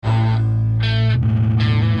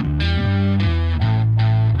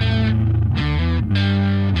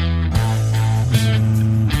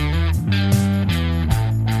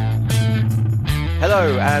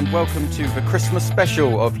and welcome to the Christmas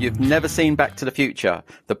special of You've Never Seen Back to the Future,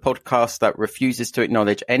 the podcast that refuses to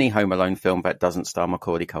acknowledge any Home Alone film that doesn't star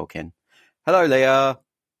Macaulay Culkin. Hello, Leah.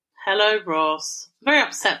 Hello, Ross. I'm very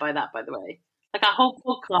upset by that, by the way. Like, our whole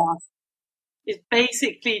podcast is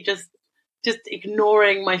basically just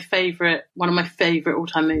ignoring one of my favourite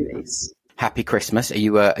all-time movies. Happy Christmas. Are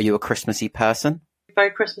you a Christmassy person?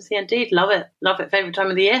 Very Christmassy indeed. Love it. Favourite time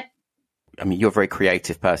of the year. I mean, you're a very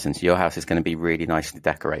creative person, so your house is going to be really nicely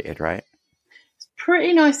decorated, right? It's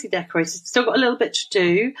pretty nicely decorated. Still got a little bit to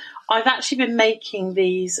do. I've actually been making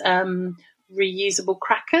these reusable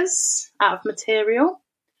crackers out of material.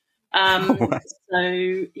 So,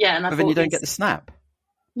 yeah. And but then you don't get the snap.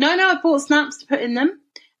 No, I bought snaps to put in them.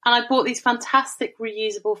 And I bought these fantastic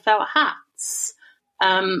reusable felt hats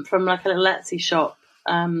from like a little Etsy shop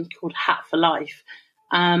called Hat for Life.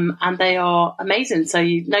 And they are amazing. So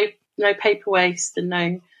no paper waste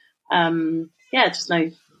and just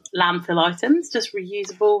no landfill items, just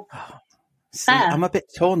reusable. See, I'm a bit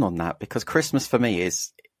torn on that because Christmas for me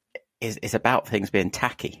is about things being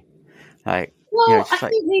tacky. Like, I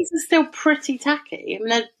think these are still pretty tacky. I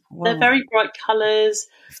mean, they're very bright colours.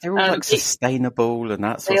 They're all like sustainable and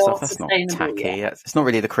that sort of stuff. That's not tacky. Yeah. It's not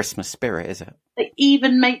really the Christmas spirit, is it? They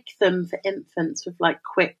even make them for infants with like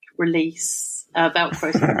quick release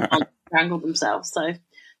Velcro so they can't strangle themselves. So,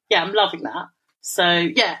 yeah, I'm loving that. So,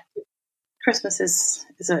 yeah, Christmas is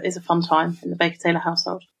a fun time in the Baker Taylor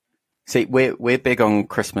household. See, we're big on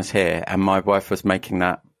Christmas here, and my wife was making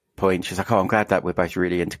that point. She's like, "Oh, I'm glad that we're both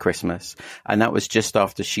really into Christmas," and that was just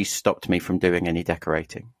after she stopped me from doing any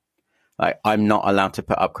decorating. Like, I'm not allowed to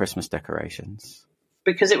put up Christmas decorations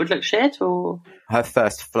because it would look shit. Or her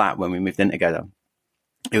first flat when we moved in together,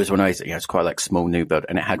 it was one of those, it's quite like small new build,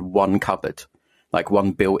 and it had one cupboard. Like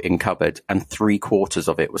one built-in cupboard, and 3/4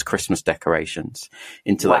 of it was Christmas decorations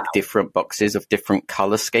into like different boxes of different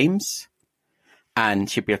color schemes. And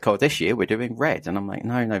she'd be like, "Oh, this year we're doing red." And I'm like,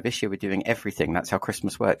 no, this year we're doing everything. That's how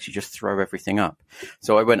Christmas works. You just throw everything up.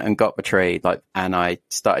 So I went and got the tree, and I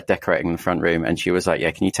started decorating the front room. And she was like,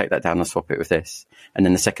 "Yeah, can you take that down and swap it with this?" And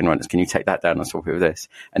then the second one is, "Can you take that down and swap it with this?"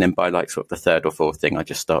 And then by like sort of the third or fourth thing, I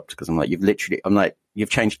just stopped because I'm like, you've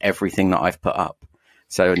changed everything that I've put up.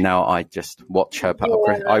 So now I just watch her put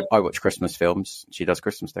up. I watch Christmas films. She does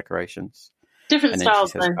Christmas decorations. Different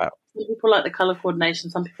styles, though. Some people like the colour coordination.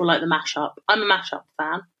 Some people like the mashup. I'm a mashup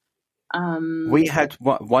fan. We had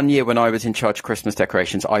one year when I was in charge of Christmas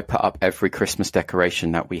decorations, I put up every Christmas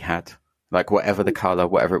decoration that we had. Like whatever the colour,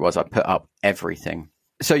 whatever it was, I put up everything.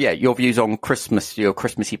 So yeah, your views on Christmas, you're a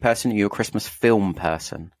Christmassy person, or you're a Christmas film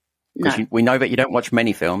person? Because we know that you don't watch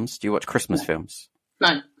many films. Do you watch Christmas films?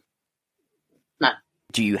 No.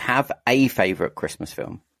 Do you have a favourite Christmas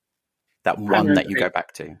film? That one that you go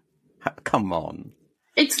back to? Come on.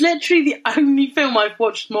 It's literally the only film I've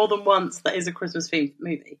watched more than once that is a Christmas themed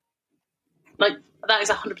movie. Like, that is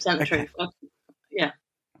 100% the truth. Yeah.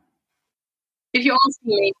 If you're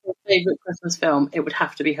asking me for a favourite Christmas film, it would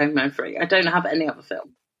have to be Home Alone 3. I don't have any other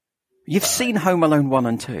film. You've seen Home Alone 1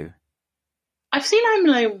 and 2? I've seen Home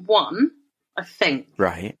Alone 1, I think.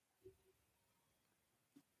 Right.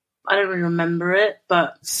 I don't really remember it,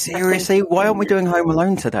 but... Seriously? Why aren't we doing Home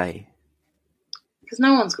Alone today? Because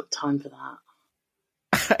no one's got time for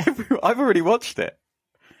that. I've already watched it.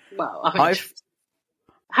 Well,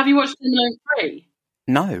 have you watched Home Alone 3?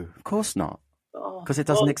 No, of course not. Because it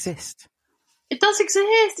doesn't exist. It does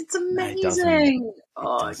exist. It's amazing.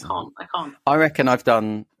 No, I can't. I reckon I've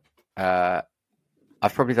done...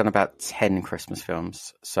 I've probably done about 10 Christmas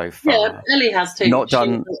films so far. Yeah, Ellie has too. Not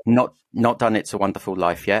done It's a Wonderful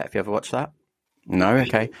Life yet. Have you ever watched that? No?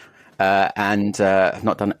 Okay. And I've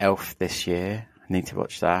not done Elf this year. I need to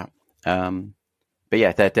watch that. But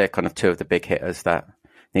yeah, they're kind of two of the big hitters that I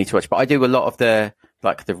need to watch. But I do a lot of the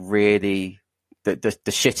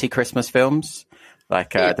shitty Christmas films,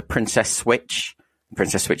 like the Princess Switch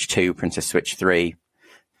 2, Princess Switch 3,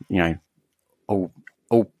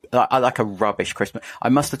 I like a rubbish Christmas. I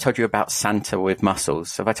must have told you about Santa with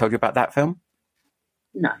Muscles. Have I told you about that film?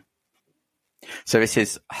 No. So this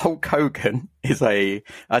is Hulk Hogan I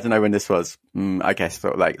don't know when this was, I guess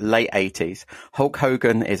sort of like late 80s. Hulk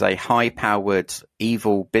Hogan is a high-powered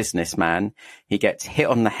evil businessman. He gets hit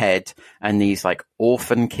on the head and these like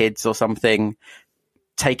orphan kids or something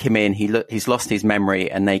take him in. He's lost his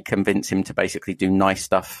memory and they convince him to basically do nice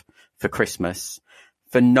stuff for Christmas.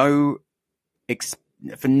 For no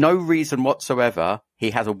reason whatsoever, he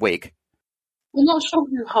has a wig. I'm not sure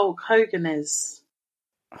who Hulk Hogan is.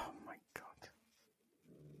 Oh my God.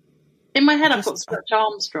 In my head, I've got Stretch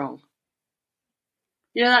Armstrong.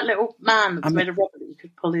 You know that little man that was made of rubber that you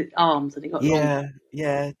could pull his arms and he got long?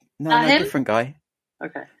 Yeah. No, different guy.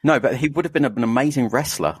 Okay. No, but he would have been an amazing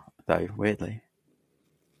wrestler, though, weirdly.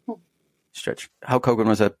 Stretch. Hulk Hogan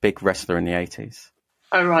was a big wrestler in the 80s.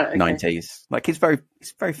 Oh, right. Okay. 90s. Like, he's very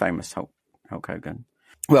famous, Hulk Hogan.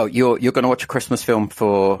 Well, you're going to watch a Christmas film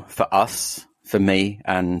for us, for me,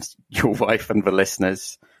 and your wife and the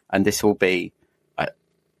listeners. And this will be,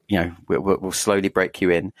 we'll slowly break you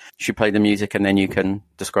in. Should you play the music and then you can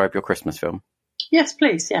describe your Christmas film? Yes,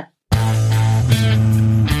 please. Yeah.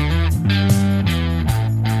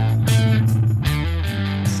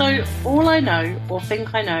 So all I know or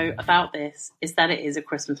think I know about this is that it is a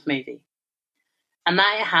Christmas movie and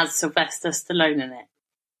that it has Sylvester Stallone in it.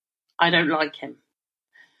 I don't like him.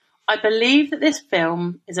 I believe that this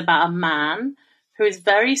film is about a man who is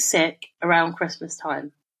very sick around Christmas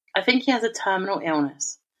time. I think he has a terminal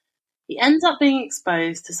illness. He ends up being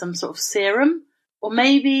exposed to some sort of serum, or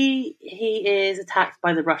maybe he is attacked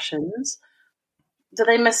by the Russians. Do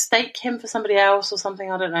they mistake him for somebody else or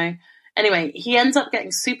something? I don't know. Anyway, he ends up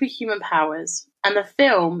getting superhuman powers, and the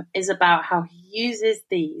film is about how he uses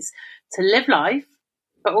these to live life,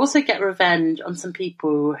 but also get revenge on some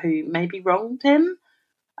people who maybe wronged him.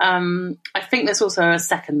 I think there's also a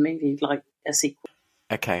second movie, like a sequel.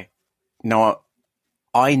 Okay. Now,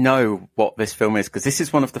 I know what this film is, because this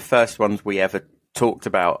is one of the first ones we ever talked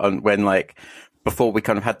about, and when, like, before we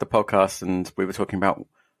kind of had the podcast and we were talking about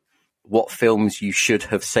what films you should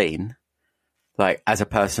have seen. Like, as a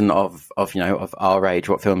person of our age,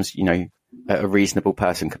 what films, a reasonable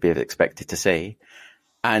person could be expected to see.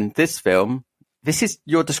 And this film, this is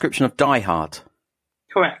your description of Die Hard.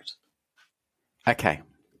 Correct. Okay.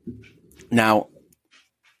 Now,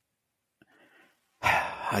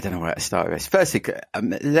 I don't know where to start with this. Firstly,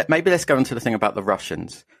 maybe let's go into the thing about the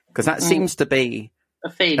Russians, because that seems to be a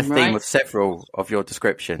theme right? Of several of your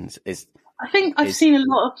descriptions. I think I've seen a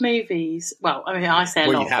lot of movies. Well, I mean, I say a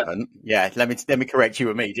lot. Well, you haven't. Yeah, let me correct you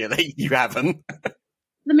immediately. You haven't.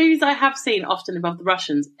 The movies I have seen often involve the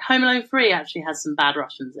Russians. Home Alone 3 actually has some bad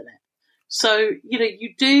Russians in it. So,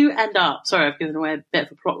 you do end up, sorry, I've given away a bit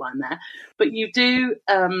of a plot line there, but you do,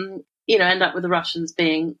 end up with the Russians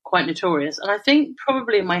being quite notorious. And I think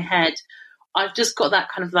probably in my head, I've just got that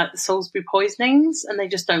kind of like the Salisbury poisonings, and they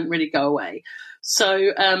just don't really go away.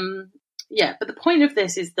 So, but the point of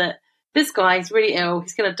this is that this guy is really ill.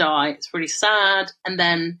 He's going to die. It's really sad. And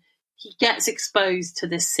then he gets exposed to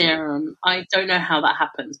this serum. I don't know how that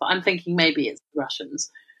happens, but I'm thinking maybe it's the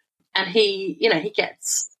Russians. And he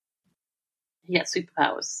gets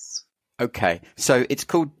superpowers. Okay. So it's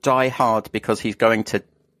called Die Hard because he's going to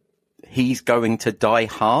die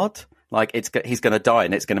hard? Like he's going to die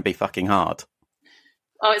and it's going to be fucking hard.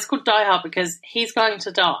 Oh, it's called Die Hard because he's going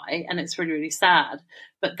to die and it's really, really sad.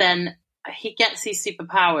 But then he gets these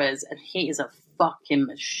superpowers and he is a fucking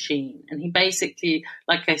machine. And he basically,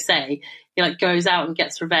 like I say, he like goes out and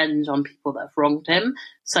gets revenge on people that have wronged him.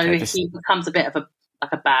 So he becomes a bit of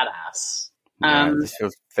a badass. Yeah, this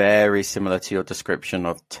feels very similar to your description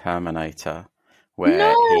of Terminator. Where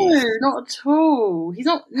not at all. He's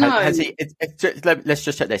not. No. Has he? Let's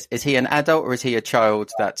just check this. Is he an adult or is he a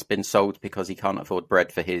child that's been sold because he can't afford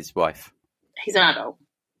bread for his wife? He's an adult.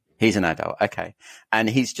 He's an adult. Okay, and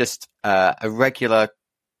he's just a regular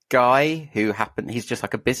guy who he's just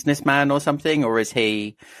like a businessman or something, or is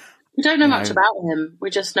he? We don't know much about him.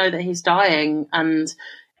 We just know that he's dying, and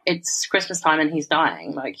it's Christmas time, and he's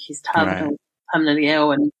dying. Like he's terminally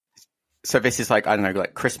ill, and. So this is like, I don't know,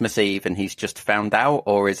 like Christmas Eve and he's just found out,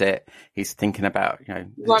 or is it he's thinking about,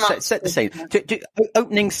 set the scene.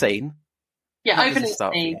 Opening scene. Yeah, opening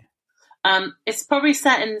scene. It's probably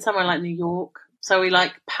set in somewhere like New York. So we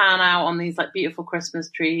like pan out on these like beautiful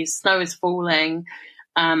Christmas trees. Snow is falling.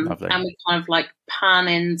 And we kind of like pan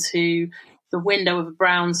into the window of a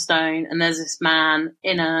brownstone and there's this man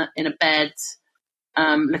in a bed,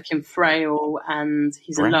 looking frail and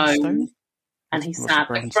he's alone. And he's sad.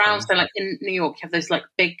 Like brownstone, like in New York, you have those like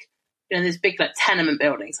big, those big like tenement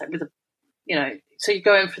buildings, like with so you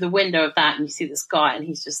go in through the window of that and you see this guy and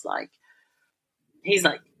he's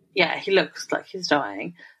he looks like he's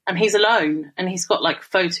dying and he's alone and he's got like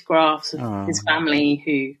photographs of his family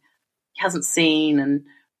who he hasn't seen and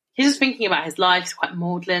he's just thinking about his life. He's quite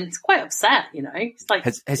maudlin. He's quite upset, He's like,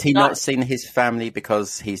 has he not seen his family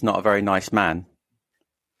because he's not a very nice man?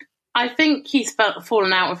 I think he's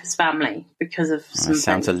fallen out with his family because of some.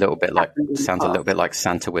 Sounds a little bit like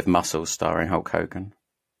Santa with Muscles, starring Hulk Hogan.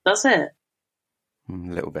 Does it? A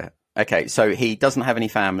little bit. Okay, so he doesn't have any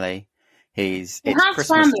family. It's Christmas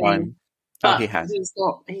family, time. But he has.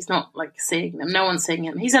 He's not like seeing them. No one's seeing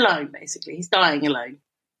him. He's alone, basically. He's dying alone.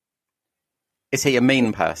 Is he a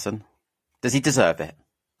mean person? Does he deserve it?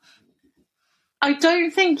 I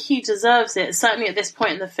don't think he deserves it. Certainly at this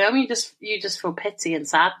point in the film, you just feel pity and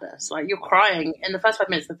sadness. Like, you're crying in the first 5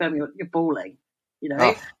 minutes of the film. You're bawling, you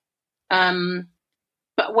know. Oh.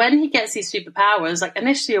 But when he gets these superpowers, like,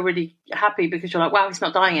 initially you're really happy because you're like, wow, he's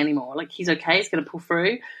not dying anymore. Like, he's okay. He's going to pull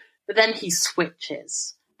through. But then he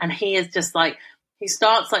switches, and he is just like, he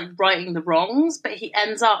starts like righting the wrongs, but he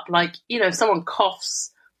ends up like, you know, if someone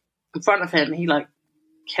coughs in front of him, he like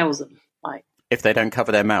kills them. Like, if they don't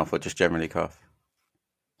cover their mouth or just generally cough.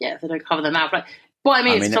 Yeah, if they don't cover their mouth. Like, what I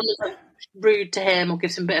mean is, if someone's like rude to him or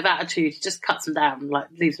gives him a bit of attitude, he just cuts them down, like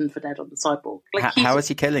leaves them for dead on the sidewalk. Like, how is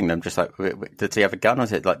he killing them? Just like, does he have a gun, or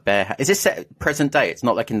is it like bare? Is this set present day? It's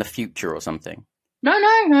not like in the future or something. No.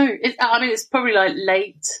 It's probably like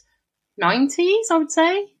late 90s, I would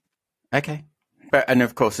say. Okay, and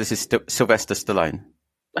of course, this is Sylvester Stallone.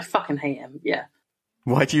 I fucking hate him. Yeah.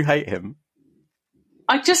 Why do you hate him?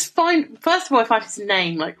 I just find, first of all, I find his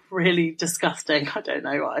name like really disgusting. I don't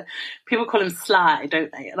know why. People call him Sly,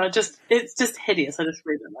 don't they? And it's just hideous. I just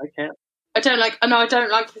really don't like it. I don't like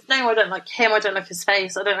his name. I don't like him. I don't like his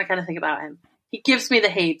face. I don't like anything about him. He gives me the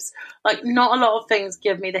heaps. Like, not a lot of things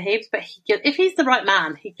give me the heaps, but if he's the right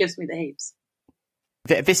man, he gives me the heaps.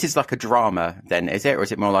 This is like a drama then, is it? Or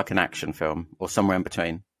is it more like an action film or somewhere in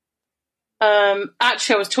between?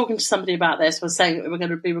 Actually, I was talking to somebody about this. I was saying that we were going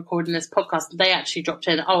to be recording this podcast, and they actually dropped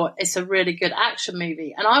in, oh, it's a really good action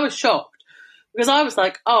movie. And I was shocked because I was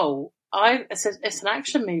like, I said, it's an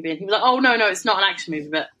action movie. And he was like, oh, no, it's not an action movie,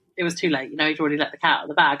 but it was too late. You know, he'd already let the cat out of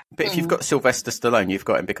the bag. But if you've got Sylvester Stallone, you've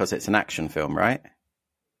got him because it's an action film, right?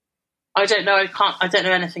 I don't know. I don't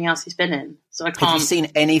know anything else he's been in. So I can't. Have you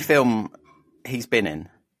seen any film he's been in?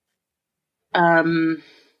 Can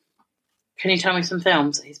you tell me some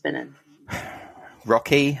films that he's been in?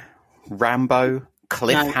 Rocky, Rambo,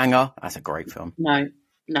 Cliffhanger. No. That's a great film. No.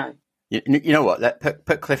 You know what?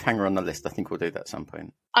 Put Cliffhanger on the list. I think we'll do that at some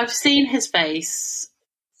point. I've seen his face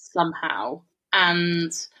somehow,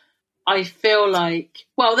 and I feel like,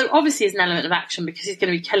 well, there obviously is an element of action because he's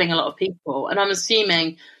going to be killing a lot of people, and I'm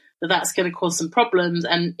assuming that that's going to cause some problems,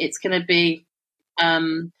 and it's going to be a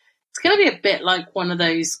bit like one of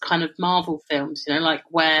those kind of Marvel films, you know, like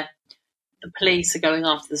where the police are going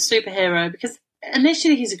after the superhero, because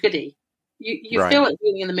initially he's a goodie. You right. Feel at the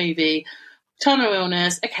beginning of the movie, terminal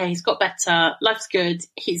illness, okay, he's got better, life's good,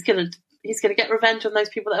 he's gonna get revenge on those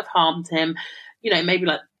people that have harmed him, you know, maybe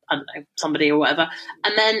like, I don't know, somebody or whatever,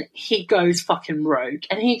 and then he goes fucking rogue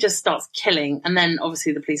and he just starts killing, and then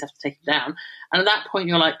obviously the police have to take him down, and at that point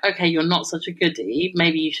you're like, okay, you're not such a goodie,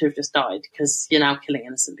 maybe you should have just died because you're now killing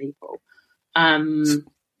innocent people. Yeah.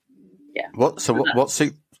 What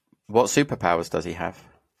superpowers does he have?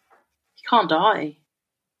 He can't die.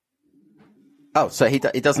 Oh, so he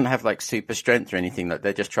doesn't have like super strength or anything. Like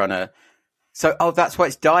they're just trying to. So that's why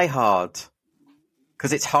it's Die Hard,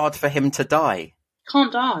 because it's hard for him to die.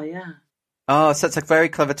 Can't die, yeah. Oh, so it's a very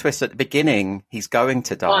clever twist. At the beginning, he's going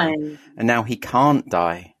to die, and now he can't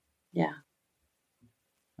die. Yeah.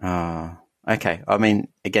 Oh, okay. I mean,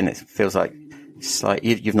 again, it feels like it's like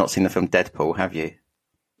you've not seen the film Deadpool, have you?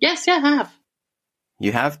 Yes, yeah, I have.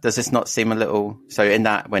 You have? Does this not seem a little... So in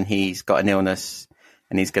that, when he's got an illness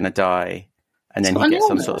and he's going to die, and then he gets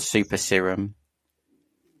some sort of super serum.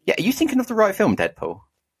 Yeah, are you thinking of the right film, Deadpool?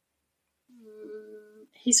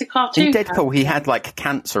 He's a cartoon. In Deadpool, he had like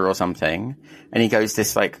cancer or something, and he goes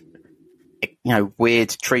this like, you know, weird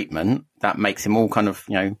treatment that makes him all kind of,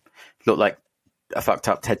 you know, look like a fucked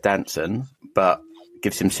up Ted Danson, but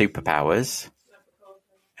gives him superpowers.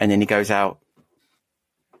 And then he goes out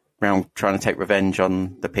around trying to take revenge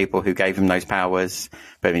on the people who gave him those powers,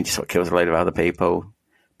 but he just sort of kills a load of other people.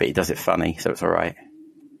 But he does it funny, so it's all right.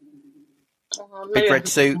 Big red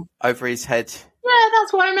suit over his head. Yeah,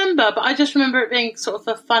 that's what I remember. But I just remember it being sort of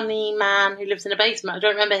a funny man who lives in a basement. I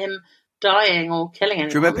don't remember him dying or killing anyone.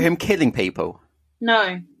 Do you remember him killing people?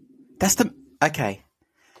 No. Okay.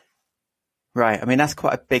 Right, I mean, that's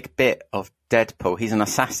quite a big bit of Deadpool. He's an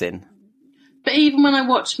assassin. But even when I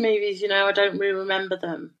watch movies, you know, I don't really remember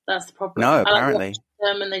them. That's the problem. No, apparently. I watch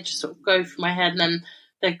them and they just sort of go through my head and then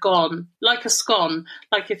they're gone. Like a scone.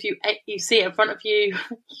 Like if you see it in front of you,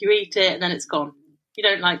 you eat it and then it's gone. You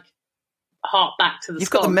don't like hark back to the scone.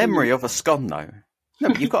 You've got the memory of a scone, though. No,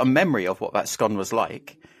 but you've got a memory of what that scone was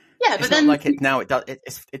like. Yeah, but it's then not like it now.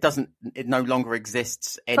 It no longer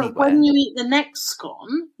exists anywhere. But when you eat the next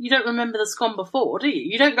scone, you don't remember the scone before, do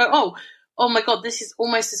you? You don't go, oh my god, this is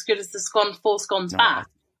almost as good as the scone 4 scones back.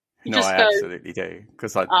 I absolutely do,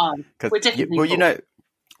 because we're different people.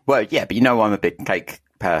 yeah, but you know I'm a big cake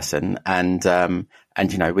person, and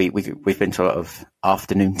you know, we've been to a lot of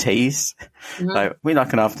afternoon teas. Mm-hmm. Like, we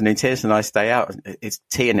like an afternoon tea. It's a nice day out. It's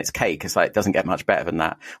tea and it's cake. It's like, it doesn't get much better than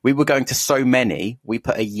that. We were going to so many, we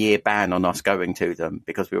put a year ban on us going to them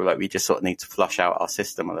because we were like, we just sort of need to flush out our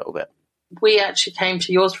system a little bit. We actually came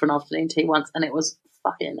to yours for an afternoon tea once, and it was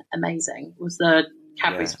fucking amazing. It was the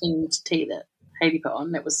Cadbury's themed tea that Hayley put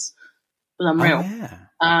on. It was unreal. Oh, yeah.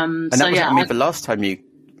 And that was, yeah, I mean, the last time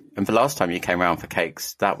you came around for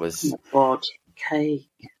cakes, that was. Oh my God, cake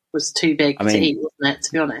was too big to eat, wasn't it?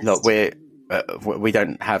 To be honest. Look, we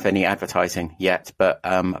don't have any advertising yet, but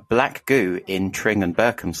Black Goo in Tring and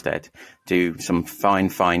Berkhamsted do some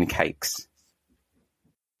fine cakes.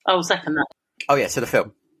 I'll second that. Oh yeah, so the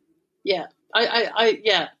film. Yeah,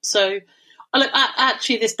 yeah. So, look,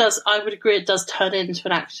 actually, this does. I would agree, it does turn into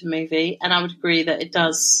an action movie, and I would agree that it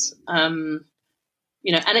does.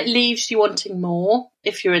 You know, and it leaves you wanting more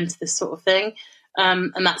if you're into this sort of thing,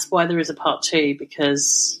 and that's why there is a part 2,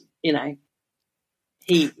 because you know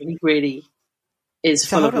he really is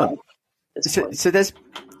full of love. So there's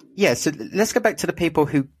So let's go back to the people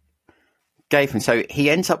who gave him. So he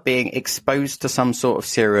ends up being exposed to some sort of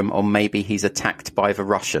serum, or maybe he's attacked by the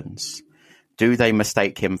Russians. Do they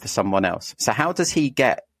mistake him for someone else? So how does he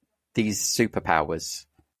get these superpowers?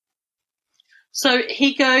 So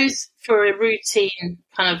he goes for a routine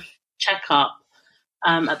kind of checkup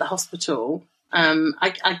at the hospital.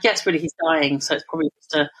 I guess really he's dying, so it's probably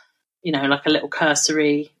just a, you know, like a little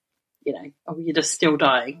cursory, you know, oh, you're just still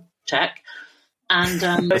dying check.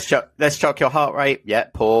 And let's check your heart rate. Yeah,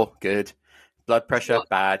 poor, good. Blood pressure,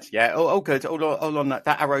 bad. Yeah, all good. All on that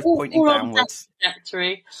arrow's pointing downwards.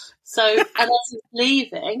 Trajectory. So, and as he's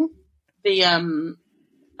leaving the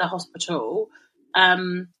hospital,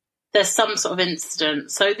 there's some sort of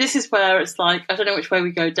incident. So this is where it's like, I don't know which way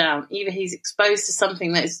we go down. Either he's exposed to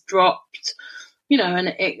something that is dropped, you know, and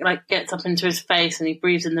it like gets up into his face and he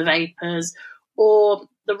breathes in the vapors, or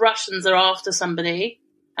the Russians are after somebody.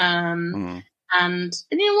 And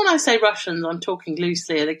you know, when I say Russians, I'm talking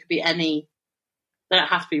loosely. They could be any. They don't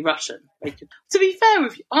have to be Russian. They could, to be fair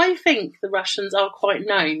with you, I think the Russians are quite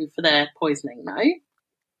known for their poisoning. No.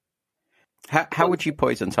 How would you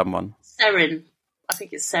poison someone? Sarin. I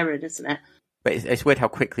think it's sarin, isn't it? But it's weird how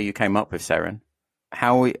quickly you came up with sarin.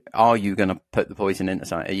 How are you going to put the poison into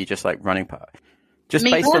something? Are you just like running just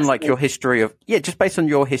based on like your history of just based on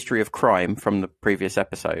your history of crime from the previous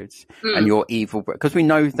episodes and your evil? Because we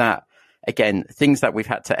know that, again, things that we've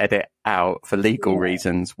had to edit out for legal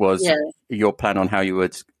reasons was your plan on how you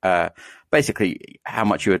would basically how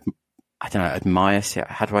much you would, I don't know, admire.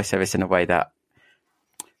 How do I say this in a way that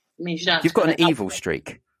you've got an evil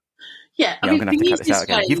streak? Yeah, I'm going to have to cut this out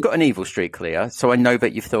again. You've got an evil streak, Leah, so I know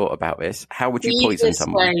that you've thought about this. How would you poison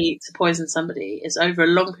someone? The easiest way to poison somebody is over a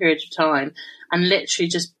long period of time and literally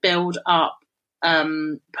just build up, put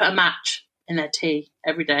a match in their tea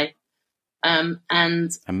every day. And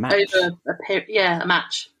a match? Over a period, a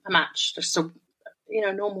match, just a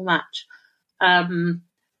normal match. And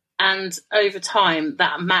over time,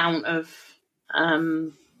 that amount of,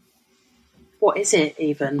 what is it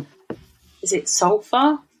even? Is it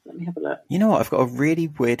sulfur? Let me have a look. You know what? I've got a really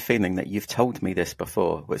weird feeling that you've told me this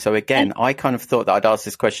before. So again, I kind of thought that I'd ask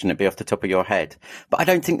this question, it'd be off the top of your head. But I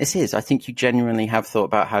don't think this is. I think you genuinely have thought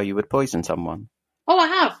about how you would poison someone. Oh, I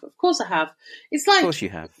have. Of course I have. It's like... Of course you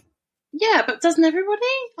have. Yeah, but doesn't everybody?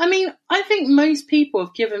 I mean, I think most people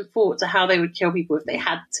have given thought to how they would kill people if they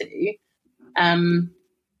had to.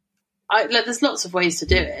 There's lots of ways to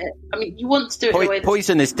do it. I mean, you want to do it in a way that's...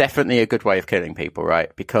 Poison is definitely a good way of killing people,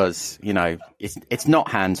 right? Because, you know, it's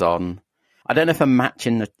not hands-on. I don't know if a match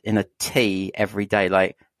in a tea every day,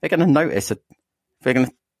 like, they're going to notice, they're going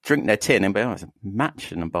to drink their tea and then be, oh, it's a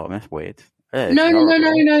match in the bottom. That's weird.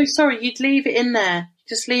 No. Sorry, you'd leave it in there.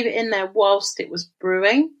 Just leave it in there whilst it was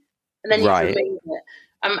brewing, and then you'd remove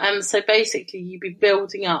it. So basically, you'd be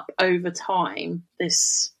building up over time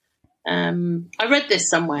this... I read this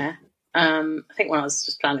somewhere. I think when I was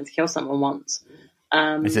just planning to kill someone once.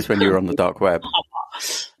 Is this when you were on the dark web?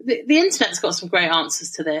 The internet's got some great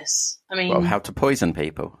answers to this. I mean... Well, how to poison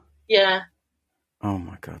people? Yeah. Oh,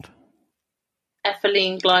 my God.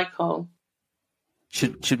 Ethylene glycol.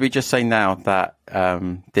 Should we just say now that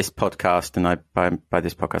this podcast, and by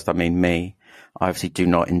this podcast I mean me, I obviously do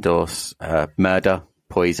not endorse murder,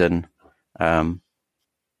 poison,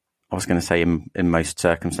 I was going to say in most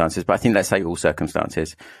circumstances, but I think let's say all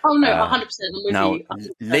circumstances. Oh, no, 100%. I'm with now, you. 100%.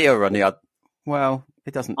 Leah on the other... Well,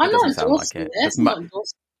 it doesn't sound like it. This.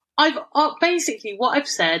 Basically, what I've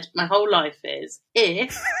said my whole life is,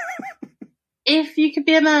 if if you could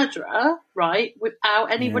be a murderer, right,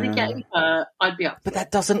 without anybody getting hurt, I'd be up for But it.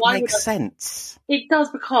 that doesn't make sense. It does,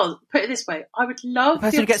 because, put it this way, I would love... The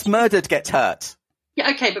person who gets murdered gets hurt.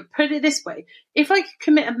 Yeah, okay, but put it this way. If I could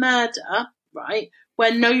commit a murder, right,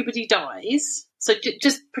 where nobody dies, so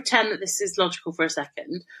just pretend that this is logical for a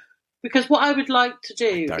second, because what I would like to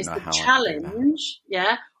do is the challenge,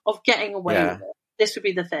 of getting away with it. This would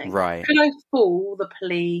be the thing. Right. Could I fool the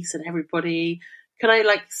police and everybody? Could I,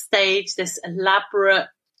 like, stage this elaborate,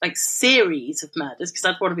 like, series of murders? Because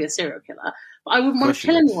I'd want to be a serial killer. But I wouldn't want to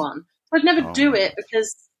kill anyone. I'd never do it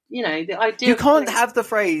because, you know, the idea... You can't have the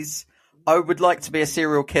phrase, I would like to be a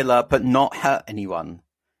serial killer but not hurt anyone.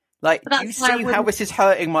 Like, do you see how this is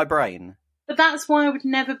hurting my brain? But that's why I would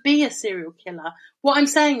never be a serial killer. What I'm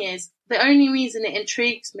saying is, the only reason it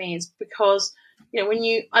intrigues me is because, you know,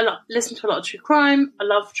 I listen to a lot of true crime. I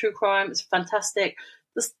love true crime. It's fantastic.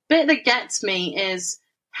 The bit that gets me is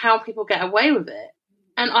how people get away with it.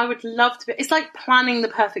 And I would love to be... It's like planning the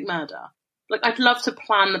perfect murder. Like, I'd love to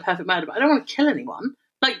plan the perfect murder, but I don't want to kill anyone.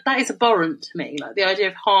 Like, that is abhorrent to me. Like, the idea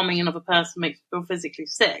of harming another person makes me feel physically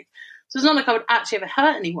sick. So it's not like I would actually ever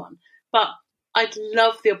hurt anyone. But I'd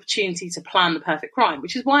love the opportunity to plan the perfect crime,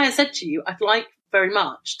 which is why I said to you, I'd like very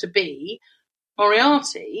much to be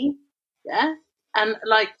Moriarty, and,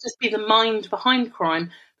 like, just be the mind behind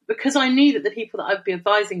crime. Because I knew that the people that I'd be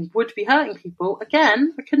advising would be hurting people,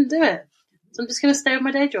 again, I couldn't do it. So I'm just going to stay with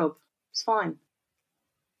my day job. It's fine.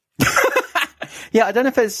 Yeah, I don't know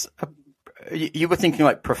if there's... You were thinking,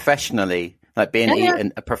 like, professionally, like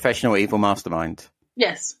being a professional evil mastermind.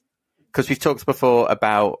 Yes. Because we've talked before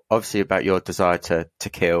about your desire to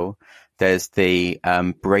kill. There's the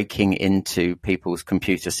breaking into people's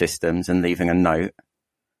computer systems and leaving a note.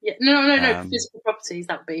 Yeah, no. Physical properties,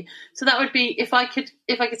 that would be. So that would be if I could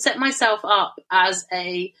set myself up as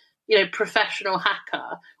a, you know, professional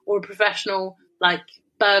hacker or a professional, like,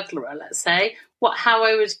 burglar, let's say. How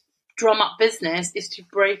I would drum up business is to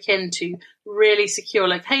break into really secure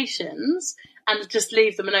locations and just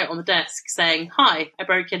leave them a note on the desk saying, "Hi, I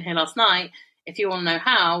broke in here last night. If you want to know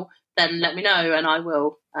how, then let me know, and I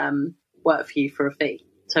will work for you for a fee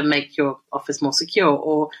to make your office more secure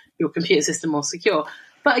or your computer system more secure."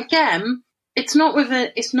 But again, it's not with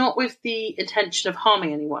the intention of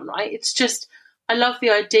harming anyone, right? It's just, I love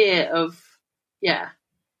the idea of,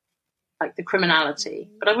 like, the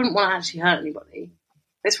criminality, but I wouldn't want to actually hurt anybody.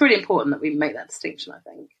 It's really important that we make that distinction, I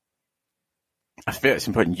think. I feel it's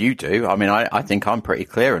important you do. I mean, I think I'm pretty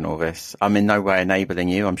clear in all this. I'm in no way enabling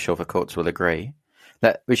you. I'm sure the courts will agree.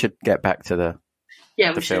 We should get back to the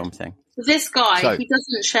film thing. So this guy, he does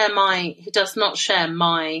not share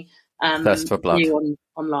my thirst for blood view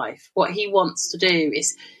on life. What he wants to do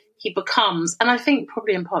is he becomes, and I think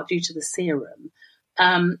probably in part due to the serum,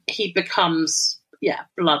 he becomes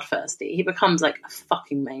bloodthirsty. He becomes like a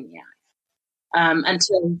fucking maniac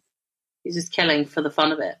until he's just killing for the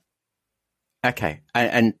fun of it. Okay,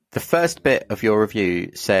 and the first bit of your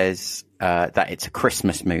review says that it's a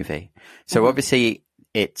Christmas movie. So obviously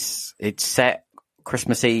it's set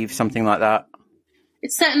Christmas Eve, something like that.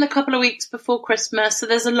 It's set in a couple of weeks before Christmas, so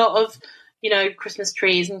there's a lot of, you know, Christmas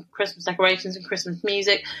trees and Christmas decorations and Christmas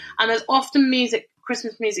music, and there's often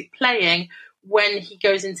Christmas music playing when he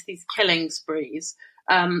goes into these killing sprees.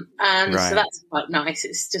 So that's quite nice.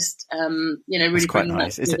 It's just, really bringing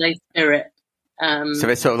that holiday spirit. So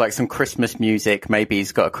it's sort of like some Christmas music. Maybe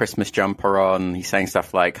he's got a Christmas jumper on. He's saying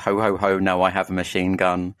stuff like, "Ho, ho, ho, no, I have a machine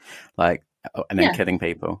gun," like, and then killing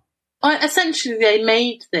people. Essentially, they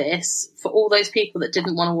made this for all those people that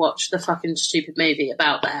didn't want to watch the fucking stupid movie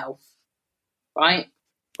about the elf, right?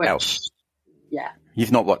 Elf. Yeah.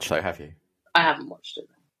 You've not watched, though, have you? I haven't watched it.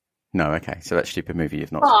 No, okay. So that stupid movie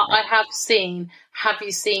you've not seen. But I have seen... Have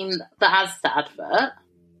you seen the Asda advert?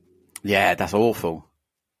 Yeah, that's awful.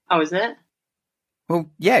 Oh, is it? Well,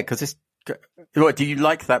 yeah, because it's... What, do you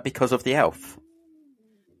like that because of the elf?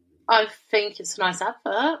 I think it's a nice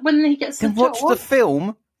advert. When he gets the job... watch the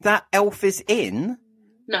film that elf is in,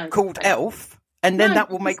 called Elf, and then that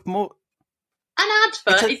will make more... An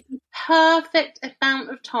advert is the perfect amount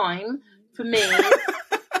of time for me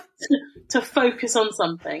to focus on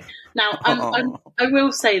something. Now, I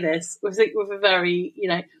will say this with a very,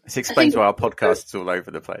 This explains why our podcast's all over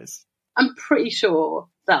the place. I'm pretty sure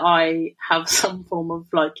that I have some form of,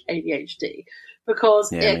 like, ADHD,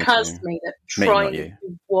 because it occurs to me that trying to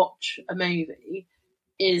watch a movie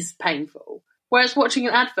is painful. Whereas watching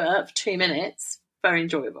an advert for 2 minutes, very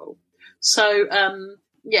enjoyable. So,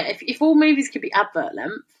 if all movies could be advert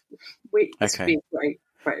length, this would be a great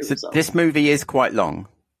result. This movie is quite long.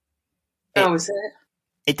 Is it?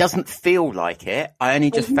 It doesn't feel like it. I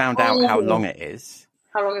only just found out how long it is.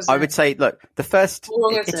 How long is I it? would say, look, the first, How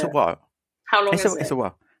long is it's it? a while. How long It's is a, it? it's a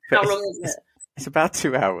while. How But long is it? it's about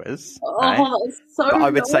 2 hours. Oh, right? that's so But I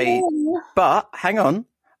would say, long. but hang on.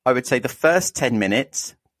 I would say the first 10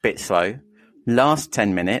 minutes, bit slow. Last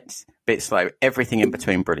 10 minutes, bit slow. Everything in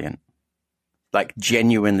between, brilliant. Like,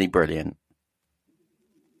 genuinely brilliant.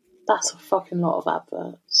 That's a fucking lot of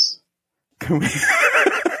adverts.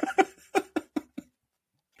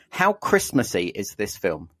 How Christmassy is this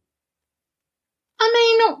film? I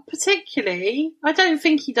mean, not particularly. I don't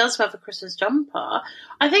think he does have a Christmas jumper.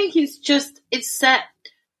 I think it's set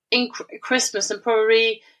in Christmas, and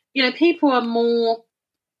probably, people are more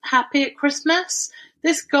happy at Christmas.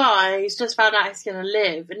 This guy who's just found out he's going to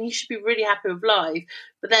live, and he should be really happy with life.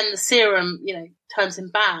 But then the serum, turns him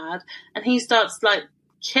bad, and he starts like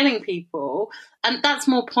killing people. And that's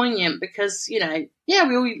more poignant because, we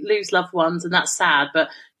all lose loved ones, and that's sad, but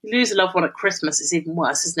you lose a loved one at Christmas, it's even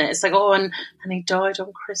worse, isn't it? It's like, and he died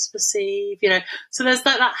on Christmas Eve, So there's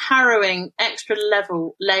that harrowing, extra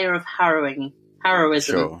layer of heroism.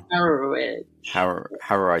 Sure.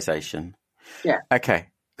 Harrorization. Yeah. Okay.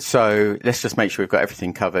 So let's just make sure we've got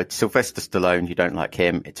everything covered. Sylvester Stallone, you don't like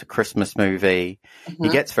him. It's a Christmas movie. Mm-hmm. He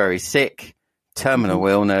gets very sick, terminal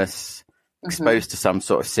illness, exposed to some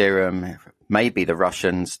sort of serum, maybe the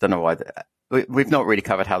Russians. Don't know why. We've not really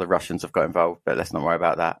covered how the Russians have got involved, but let's not worry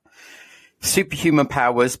about that. Superhuman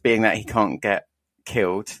powers, being that he can't get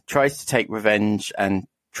killed, tries to take revenge and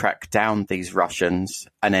track down these Russians,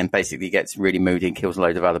 and then basically gets really moody and kills a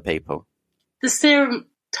load of other people. The serum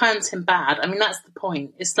turns him bad. I mean, that's the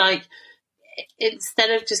point. It's like,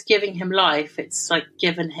 instead of just giving him life, it's like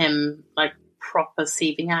giving him like proper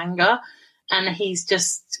seething anger, and he's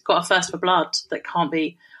just got a thirst for blood that can't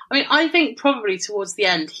be. I mean, I think probably towards the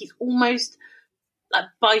end, he's almost like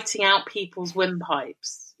biting out people's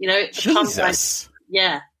windpipes. It becomes Jesus.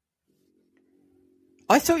 Yeah.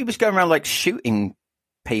 I thought he was going around like shooting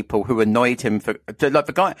people who annoyed him like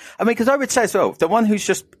the guy. I mean, because I would say as well, the one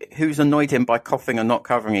who's annoyed him by coughing and not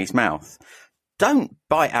covering his mouth, don't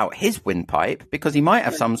bite out his windpipe because he might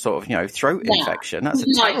have some sort of, throat infection. That's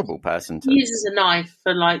a terrible person to. He uses a knife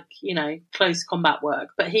for close combat work,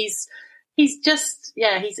 but he's just,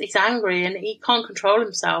 he's angry and he can't control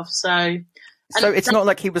himself. So it's not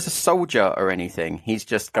like he was a soldier or anything. He's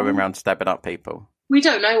just going around stabbing up people. We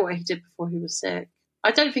don't know what he did before he was sick. I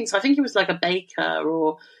don't think so. I think he was like a baker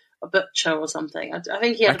or a butcher or something. I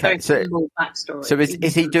think he had a very simple backstory. So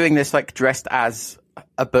is he doing this like dressed as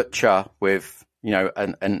a butcher with,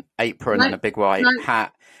 an apron and a big white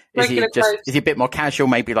hat? Is he a bit more casual,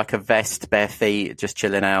 maybe like a vest, bare feet, just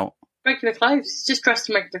chilling out? Regular clothes. He's just dressed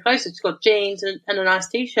in regular clothes. He's got jeans and a nice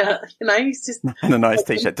t-shirt. He's just and a nice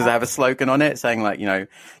t-shirt. Does it have a slogan on it saying like,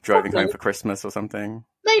 driving home for Christmas or something?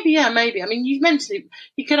 Maybe. I mean, you mentioned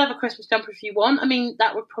he could have a Christmas jumper if you want. I mean,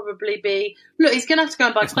 that would probably be. Look, he's going to have to go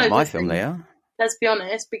and buy clothes. Not my film, Leah. Let's be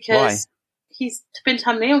honest, because he's been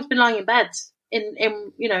lying in bed in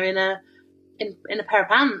a pair of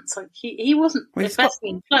pants. Like he wasn't investing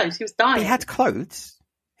in clothes. He was dying. He had clothes.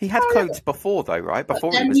 He had clothes before, though, right?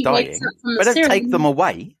 Before he was dying. But don't take them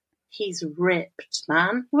away. He's ripped,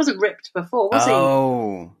 man. He wasn't ripped before, was he?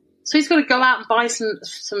 Oh. So he's got to go out and buy some.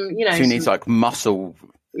 So he needs like muscle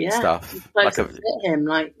stuff. Like to fit him,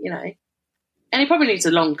 and he probably needs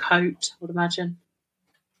a long coat, I would imagine.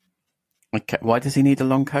 Okay, why does he need a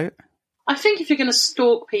long coat? I think if you're going to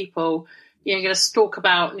stalk people, you're going to stalk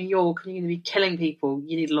about New York and you're going to be killing people,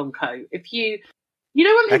 you need a long coat. If you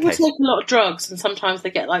when people take a lot of drugs and sometimes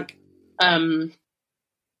they get like that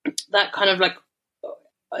kind of like,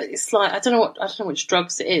 it's like I don't know which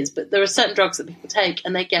drugs it is, but there are certain drugs that people take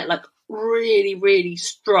and they get like really, really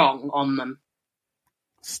strong on them.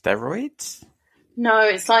 Steroids? No,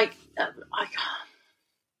 it's like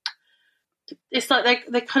it's like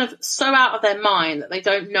they're kind of so out of their mind that they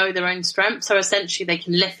don't know their own strength. So essentially, they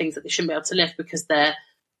can lift things that they shouldn't be able to lift because they're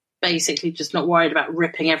basically just not worried about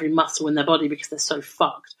ripping every muscle in their body because they're so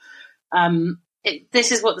fucked.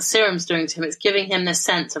 This is what the serum's doing to him. It's giving him this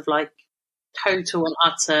sense of like total and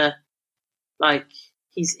utter, like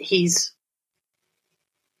he's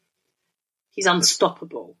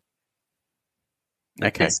unstoppable.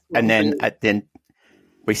 Okay, and then at the end,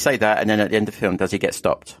 we say that, and then at the end of the film, does he get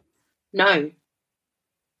stopped? No.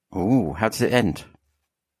 Ooh, how does it end?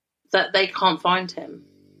 That they can't find him.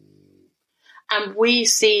 And we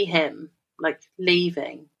see him, like,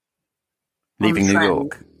 leaving New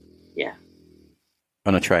York? Yeah.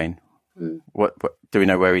 On a train? Mm. What do we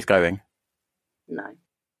know where he's going? No.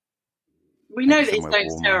 We know that he's going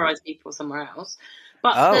to terrorise people somewhere else.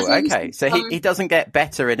 But okay. So he doesn't get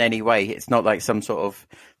better in any way. It's not like some sort of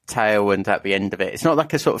tale, and at the end of it, it's not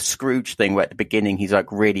like a sort of Scrooge thing where at the beginning he's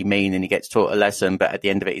like really mean and he gets taught a lesson, but at the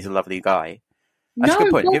end of it, he's a lovely guy. That's a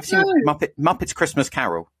good point. Have you ever seen Muppets Christmas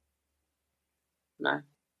Carol? No.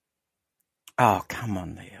 Oh, come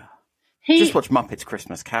on, Leah. Just watch Muppets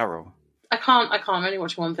Christmas Carol. I can't. I'm only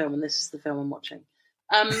watching one film, and this is the film I'm watching.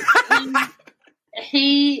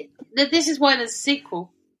 This is why there's a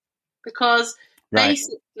sequel, because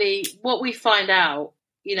basically what we find out,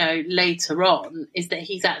 later on, is that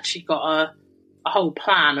he's actually got a whole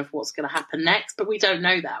plan of what's going to happen next, but we don't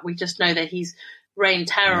know that. We just know that he's rained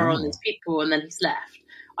terror on these people and then he's left.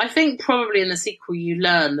 I think probably in the sequel you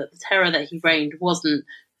learn that the terror that he rained wasn't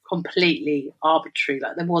completely arbitrary.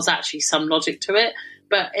 Like, there was actually some logic to it,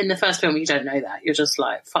 but in the first film you don't know that. You're just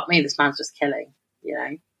like, fuck me, this man's just killing,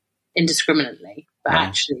 indiscriminately. But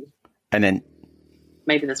actually, and then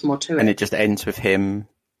maybe there's more to it. And it just ends with him,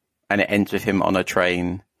 and it ends with him on a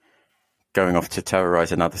train going off to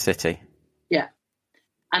terrorize another city. Yeah.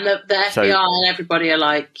 And the FBI and everybody are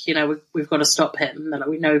like, we've got to stop him. They're like,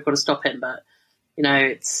 we know we've got to stop him, but,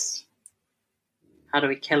 it's how do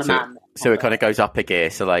we kill a man? So it kind of goes up a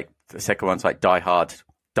gear. So, like, the second one's like Die Hard,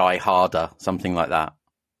 Die Harder, something like that.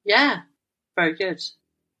 Yeah. Very good.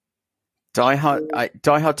 Die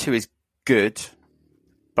Hard 2 is good,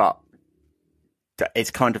 but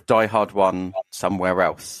it's kind of Die Hard 1 somewhere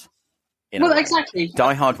else. Well, exactly.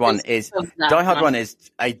 Die Hard 1 is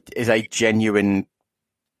a genuine,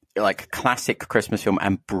 like, classic Christmas film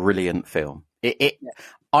and brilliant film.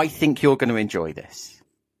 I think you're going to enjoy this.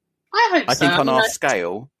 I hope so. I think on our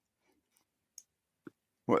scale,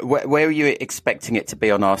 where are you expecting it to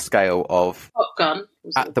be on our scale of Top Gun?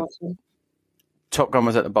 Was at the bottom. Top Gun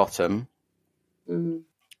was at the bottom, and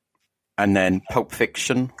then Pulp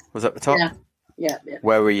Fiction was at the top. Yeah.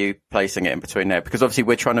 Where were you placing it in between there? Because obviously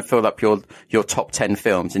we're trying to fill up your top 10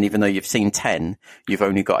 films, and even though you've seen 10, you've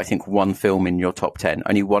only got, I think, one film in your top 10.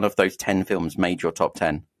 Only one of those 10 films made your top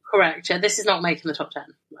 10. Correct. Yeah, this is not making the top 10.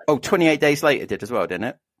 28 Days Later did as well, didn't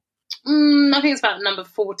it? I think it's about number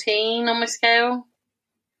 14 on my scale.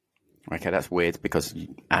 Okay, that's weird because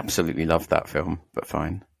you absolutely loved that film, but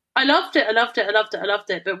fine. I loved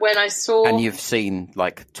it. But when I saw... And you've seen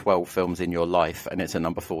like 12 films in your life and it's at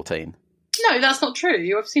number 14. No, that's not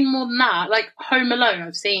true. I've seen more than that. Like Home Alone,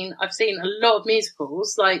 I've seen a lot of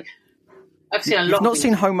musicals. Like, I've seen a lot. You've not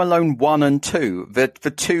seen Home Alone 1 and 2,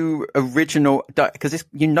 the two original, because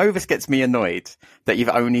this gets me annoyed that you've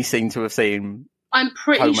only seem to have seen I'm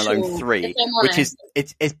pretty Home sure, Alone 3, which is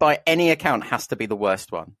it's by any account has to be the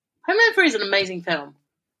worst one. Home Alone 3 is an amazing film.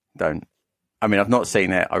 I've not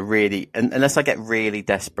seen it. Unless I get really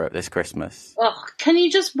desperate this Christmas. Oh, can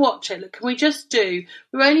you just watch it? Look, can we just we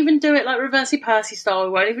won't even do it like Reversey Percy style.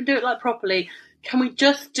 We won't even do it like properly. Can we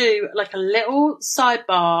just do like a little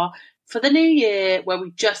sidebar for the new year where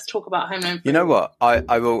we just talk about Home Alone 3? You know what? I'm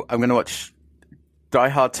going to watch Die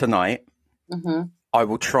Hard tonight. Mm-hmm. I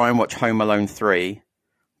will try and watch Home Alone 3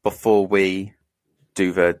 before we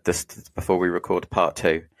do before we record part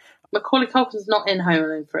 2. Macaulay Culkin's not in Home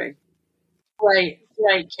Alone 3. Great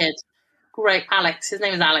kid. Great. Alex. His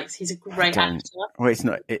name is Alex. He's a great actor. Well,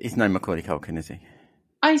 it's no Macaulay Culkin, is he?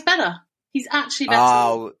 Oh, he's better. He's actually better.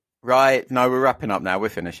 Oh, right. No, we're wrapping up now. We're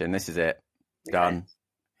finishing. This is it. Okay. Done.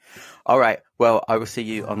 All right. Well, I will see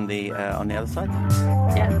you on the other side.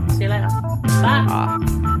 Yeah. See you later. Bye.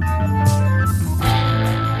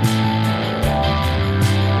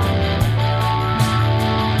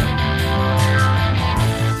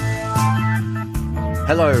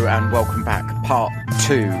 Hello and welcome back. Part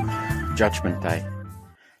 2, Judgment Day.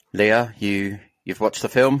 Leah, you've watched the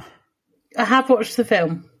film? I have watched the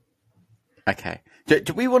film. Okay.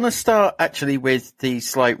 Do we want to start actually with the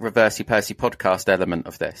slight Reversey Percy podcast element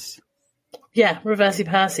of this? Yeah, Reversey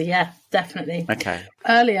Percy. Yeah, definitely. Okay.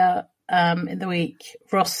 Earlier in the week,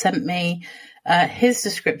 Ross sent me his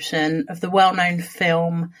description of the well-known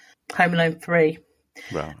film Home Alone 3.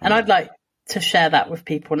 Well, and I'd like to share that with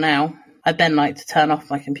people now. I'd then like to turn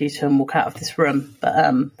off my computer and walk out of this room,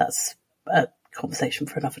 but that's a conversation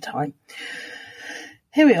for another time.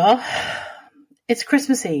 Here we are. It's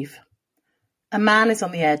Christmas Eve. A man is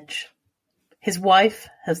on the edge. His wife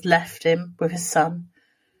has left him with his son,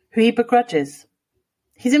 who he begrudges.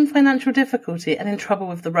 He's in financial difficulty and in trouble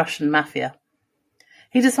with the Russian mafia.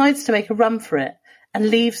 He decides to make a run for it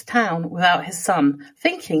and leaves town without his son,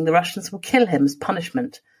 thinking the Russians will kill him as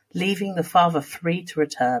punishment, leaving the father free to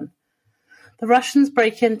return. The Russians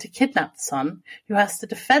break in to kidnap the son, who has to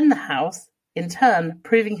defend the house, in turn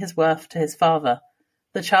proving his worth to his father.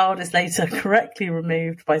 The child is later correctly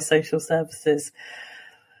removed by social services.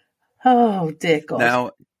 Oh, dear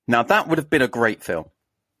God. Now that would have been a great film,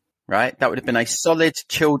 right? That would have been a solid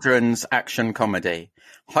children's action comedy.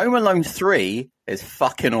 Home Alone 3 is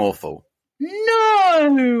fucking awful.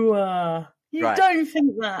 No! You Right. don't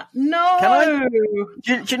think that. No! Can I?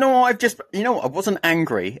 Do you know what I wasn't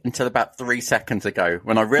angry until about 3 seconds ago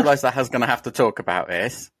when I realised I was going to have to talk about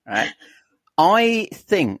this, right? I was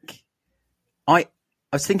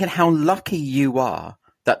thinking how lucky you are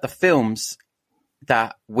that the films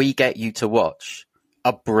that we get you to watch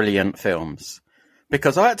are brilliant films.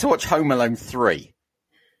 Because I had to watch Home Alone 3.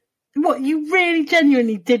 What, you really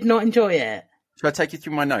genuinely did not enjoy it? Should I take you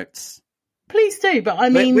through my notes? Please do, but I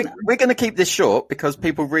mean... We're going to keep this short because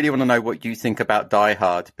people really want to know what you think about Die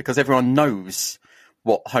Hard, because everyone knows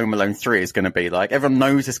what Home Alone 3 is going to be like. Everyone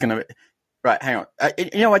knows it's going to... Right, hang on. I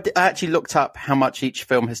actually looked up how much each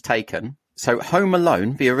film has taken. So Home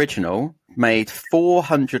Alone, the original, made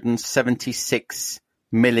 £476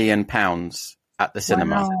 million at the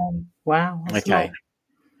cinema. Wow. Okay.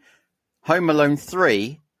 Home Alone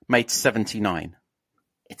 3 made 79.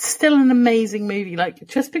 It's still an amazing movie. Like,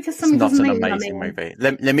 just because something It's not doesn't an make amazing money... movie.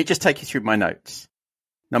 Let me just take you through my notes.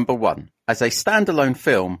 Number 1, as a standalone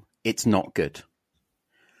film, it's not good.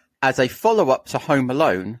 As a follow-up to Home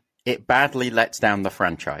Alone, it badly lets down the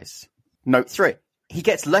franchise. Note 3, he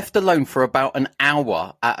gets left alone for about an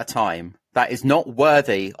hour at a time. That is not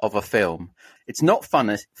worthy of a film. It's not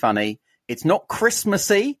funny. It's not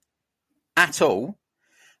Christmassy at all.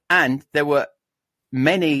 And there were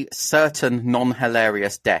many certain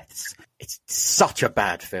non-hilarious deaths. It's such a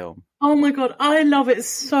bad film. Oh my God, I love it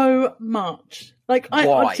so much. Like,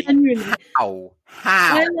 I genuinely... How?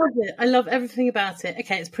 I love it. I love everything about it.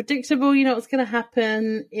 Okay, it's predictable. You know what's going to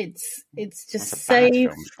happen. It's just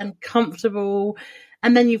safe and comfortable.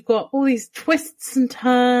 And then you've got all these twists and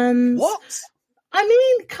turns. What? I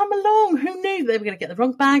mean, come along. Who knew they were going to get the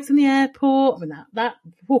wrong bags in the airport? I mean,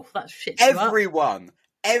 that shit. Everyone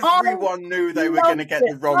knew they were going to get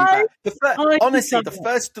the wrong bag. Honestly, the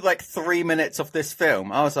first 3 minutes of this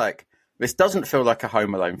film, I was like, this doesn't feel like a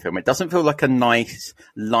Home Alone film. It doesn't feel like a nice,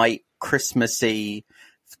 light, Christmassy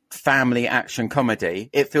family action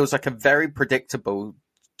comedy. It feels like a very predictable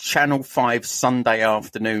Channel 5 Sunday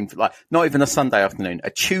afternoon, like not even a Sunday afternoon,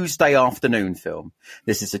 a Tuesday afternoon film.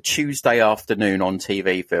 This is a Tuesday afternoon on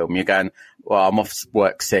TV film. You're going, well, I'm off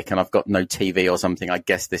work sick and I've got no TV or something. I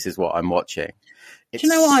guess this is what I'm watching. It's Do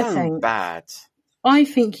you know what so I think? Bad. I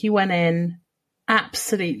think you went in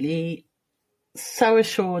absolutely so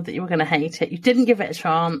assured that you were going to hate it. You didn't give it a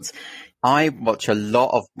chance. I watch a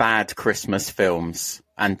lot of bad Christmas films,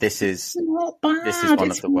 and this is not bad. This is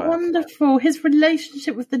one it's of the worst. Wonderful. His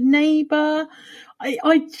relationship with the neighbour.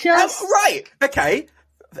 I just right. Okay.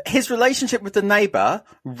 His relationship with the neighbour.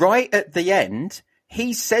 Right at the end,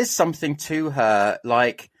 he says something to her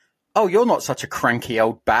like, "Oh, you're not such a cranky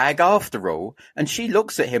old bag after all." And she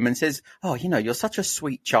looks at him and says, "Oh, you're such a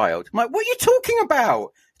sweet child." I'm like, what are you talking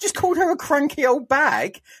about? Just called her a cranky old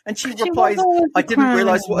bag. And she replies, "I didn't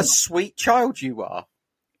realise what a sweet child you are."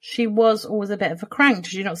 She was always a bit of a crank.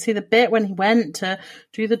 Did you not see the bit when he went to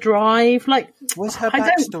do the drive? Like, what's her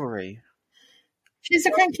backstory? She's a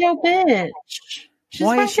cranky old bitch.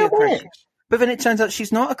 Why is she a cranky? But then it turns out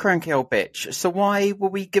she's not a cranky old bitch. So why were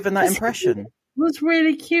we given that impression? It was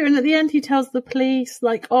really cute. And at the end, he tells the police,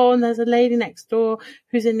 like, "Oh, and there's a lady next door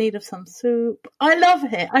who's in need of some soup." I love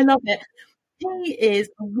it. He is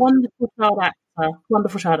a wonderful child actor.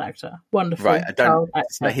 Wonderful. Right, child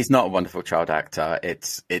actor. He's not a wonderful child actor.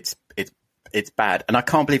 It's bad. And I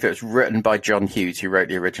can't believe it was written by John Hughes, who wrote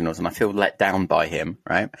the originals, and I feel let down by him,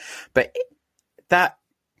 right? But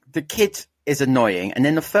the kid is annoying. And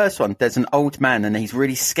in the first one, there's an old man and he's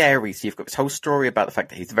really scary. So you've got this whole story about the fact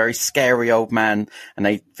that he's a very scary old man, and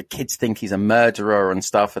the kids think he's a murderer and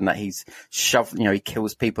stuff, and that he's he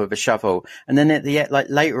kills people with a shovel. And then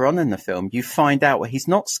later on in the film, you find out, well, he's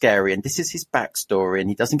not scary, and this is his backstory, and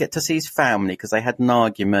he doesn't get to see his family because they had an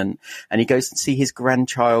argument, and he goes to see his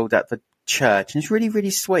grandchild at the church, and it's really, really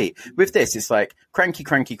sweet. With this, it's like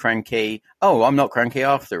cranky. Oh, I'm not cranky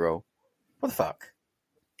after all. What the fuck?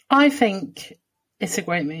 I think it's a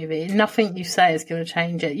great movie. Nothing you say is going to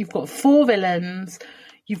change it. You've got 4 villains.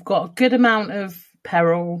 You've got a good amount of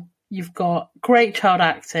peril. You've got great child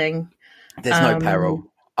acting. There's no peril.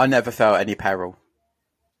 I never felt any peril.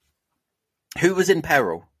 Who was in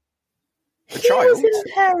peril? The child? He was in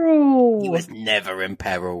peril. He was never in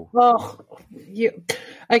peril. Oh,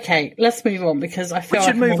 okay, let's move on because I feel we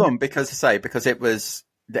should move on because it was.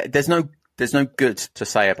 There's no good to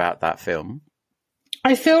say about that film.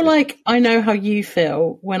 I feel like I know how you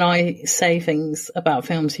feel when I say things about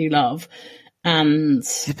films you love, and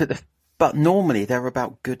but normally they're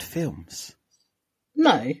about good films.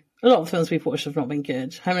 No, A lot of films we've watched have not been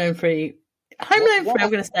good. Home Alone 3, I'm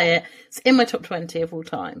going to say it. It's in my top 20 of all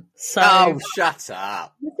time. So, oh, shut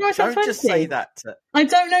up! Don't just say that. I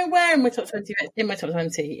don't know where in my top 20. It's in my top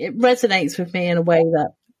 20. It resonates with me in a way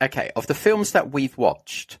that. Okay, of the films that we've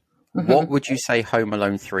watched, what would you say Home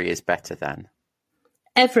Alone 3 is better than?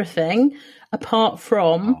 Everything apart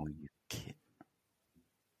from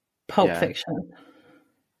Pulp Fiction,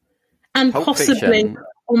 and Pulp possibly. Fiction.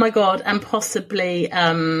 Oh my god! And possibly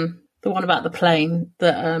the one about the plane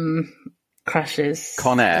that crashes.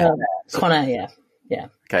 Con Air. Con Air, yeah.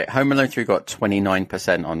 Okay, Home Alone 3 got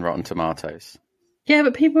 29% on Rotten Tomatoes. Yeah,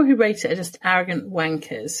 but people who rate it are just arrogant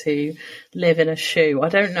wankers who live in a shoe. I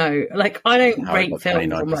don't know. Like, I don't rate films.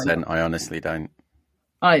 29%, I honestly don't.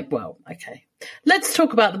 Well, okay. Let's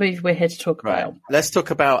talk about the movie we're here to talk about. Let's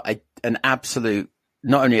talk about an absolute,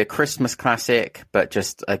 not only a Christmas classic, but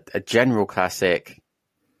just a general classic.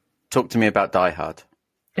 Talk to me about Die Hard.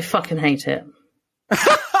 I fucking hate it.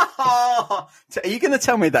 Are you going to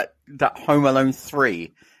tell me that Home Alone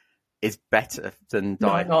 3 is better than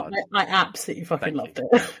Die Hard? I absolutely fucking loved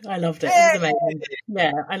it. I loved it. It was amazing.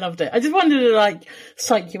 Yeah, I loved it. I just wanted to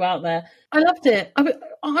psych you out there. I loved it.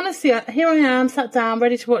 Honestly, here I am, sat down,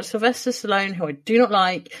 ready to watch Sylvester Stallone, who I do not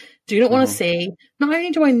like, do not want to see. Not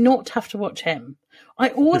only do I not have to watch him, I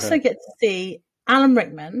also get to see Alan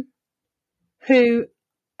Rickman, who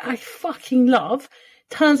I fucking love,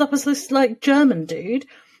 turns up as this German dude.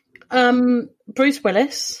 Bruce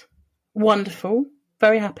Willis, wonderful,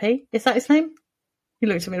 very happy. Is that his name? He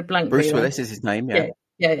looked at me with a blank. Bruce Willis is his name, yeah.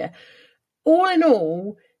 Yeah. All in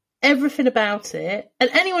all, everything about it, and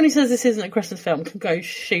anyone who says this isn't a Christmas film can go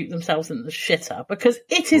shoot themselves in the shitter, because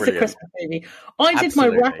it is a Christmas movie. I did my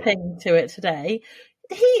wrapping to it today.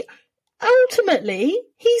 He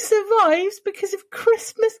survives because of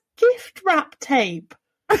Christmas gift wrap tape.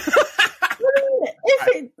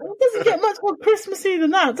 It doesn't get much more Christmassy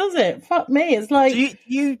than that, does it? Fuck me. It's like,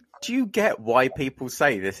 do you get why people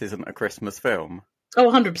say this isn't a Christmas film? Oh,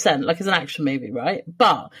 100%. Like, it's an action movie, right?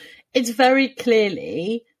 But it's very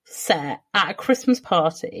clearly set at a Christmas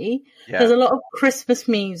party. Yeah. There's a lot of Christmas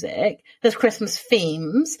music. There's Christmas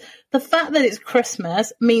themes. The fact that it's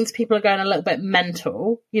Christmas means people are going a little bit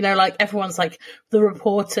mental. You know, like, everyone's like, the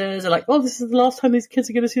reporters are like, oh, this is the last time these kids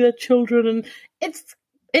are going to see their children. And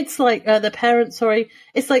it's like, the parents, sorry.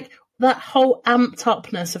 It's like that whole amped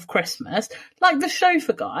upness of Christmas. Like, the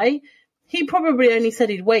chauffeur guy, he probably only said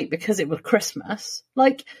he'd wait because it was Christmas.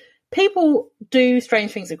 Like, people do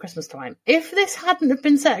strange things at Christmas time. If this hadn't have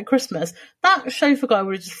been set at Christmas, that chauffeur guy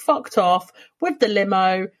would have just fucked off with the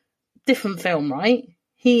limo. Different film, right?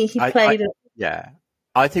 He played it. Yeah.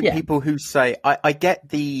 I think people who say, I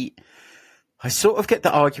sort of get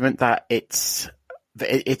the argument that it's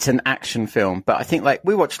an action film, but I think, like,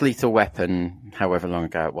 we watched Lethal Weapon however long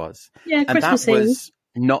ago it was. Yeah, and Christmas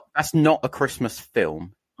that's not a Christmas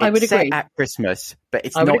film. I would agree. It's set at Christmas, but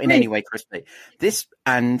it's not in any way Christmas. This,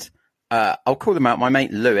 and I'll call them out. My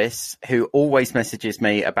mate Lewis, who always messages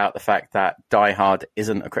me about the fact that Die Hard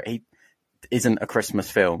isn't a Christmas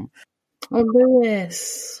film. Oh,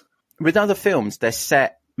 Lewis. With other films,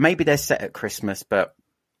 maybe they're set at Christmas, but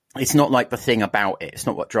it's not like the thing about it. It's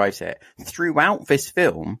not what drives it. Throughout this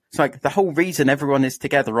film, it's like the whole reason everyone is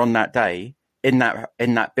together on that day in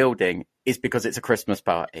that building is because it's a Christmas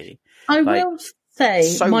party. I will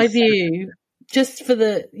say my view, just for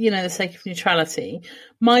the sake of neutrality,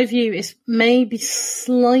 my view is maybe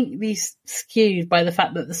slightly skewed by the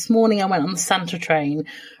fact that this morning I went on the Santa train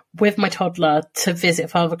with my toddler to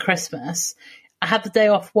visit Father Christmas. I had the day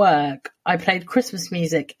off work, I played Christmas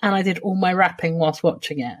music, and I did all my wrapping whilst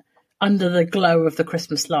watching it under the glow of the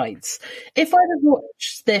Christmas lights. If I'd have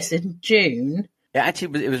watched this in June... Yeah,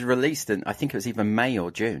 actually, it was released in, I think it was either May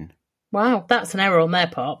or June. Wow, that's an error on their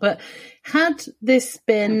part. But had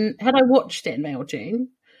I watched it in May or June,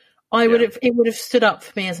 it would have stood up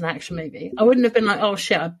for me as an action movie. I wouldn't have been like, oh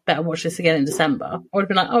shit, I better watch this again in December. I would have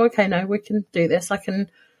been like, oh, okay, no, we can do this. I can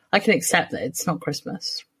accept that it's not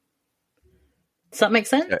Christmas. Does that make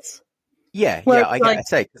sense? Yeah, I get it.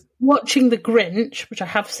 Say, watching The Grinch, which I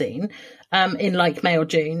have seen, in like May or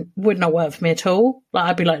June, would not work for me at all. Like,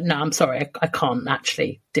 I'd be like, no, I'm sorry, I can't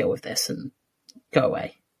actually deal with this and go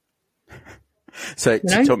away. So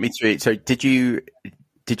talk me through it. So did you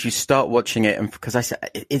start watching it? And because I said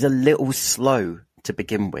it's a little slow to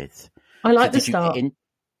begin with. I like the start.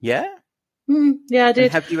 Yeah. Yeah, I did.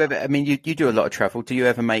 And have you ever? I mean, you do a lot of travel. Do you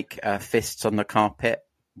ever make fists on the carpet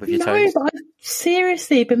with your toes? No, but I've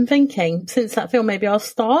seriously been thinking since that film maybe I'll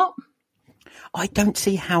start. I don't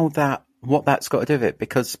see what that's got to do with it,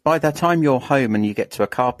 because by the time you're home and you get to a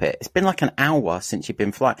carpet, it's been like an hour since you've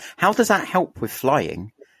been flying. How does that help with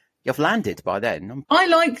flying? You've landed by then. I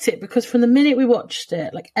liked it because from the minute we watched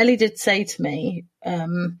it, like Ellie did say to me,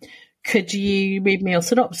 could you read me a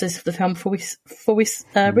synopsis of the film before we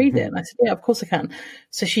read it? And I said, yeah, of course I can.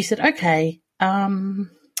 So she said, okay,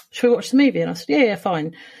 should we watch the movie? And I said, yeah,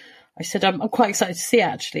 fine. I said, I'm quite excited to see it,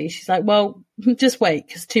 actually. She's like, well, just wait,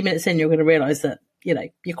 because 2 minutes in, you're going to realise that, you know,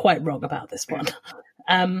 you're quite wrong about this one.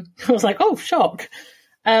 I was like, oh, shock.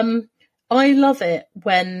 I love it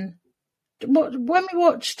when we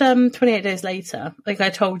watched 28 Days Later, like I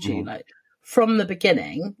told you, like from the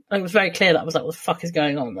beginning, it was very clear that I was like, what the fuck is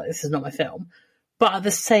going on? Like, this is not my film. But at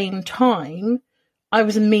the same time, I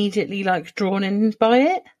was immediately like drawn in by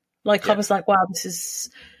it. Like, I was like, wow, this is,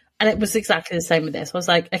 and it was exactly the same with this. I was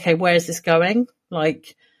like, okay, where is this going?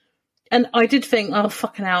 Like, and I did think, oh,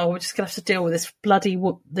 fucking hell, we're just going to have to deal with this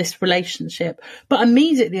this relationship. But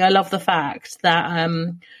immediately I love the fact that,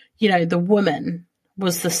 you know, the woman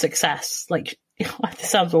was the success. Like, this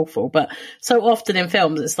sounds awful, but so often in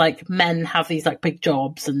films, it's like men have these like big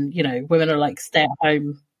jobs and, you know, women are like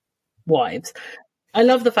stay-at-home wives. I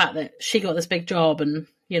love the fact that she got this big job and,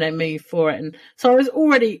 you know, moved for it. And so I was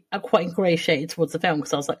already quite ingratiated towards the film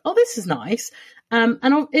because I was like, oh, this is nice. And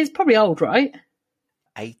it's probably old, right?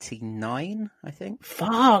 89, I think.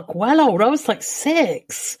 Fuck, well old. I was like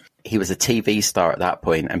 6. He was a TV star at that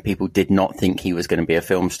point, and people did not think he was going to be a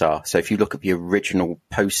film star. So if you look at the original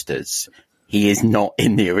posters, he is not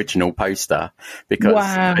in the original poster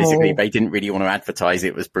because basically they didn't really want to advertise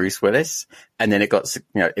it was Bruce Willis. And then it got, you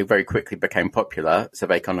know, it very quickly became popular. So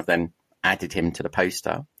they kind of then added him to the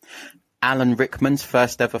poster. Alan Rickman's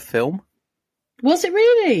first ever film. Was it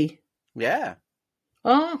really? Yeah.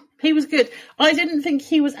 Oh, he was good. I didn't think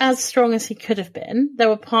he was as strong as he could have been. There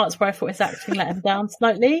were parts where I thought his acting let him down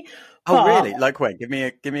slightly. Oh, really? Like when? Give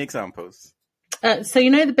me examples. So you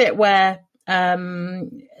know the bit where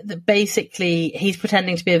that basically he's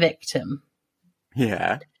pretending to be a victim.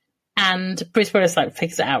 Yeah. And Bruce Willis like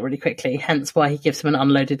figures it out really quickly, hence why he gives him an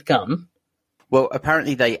unloaded gun. Well,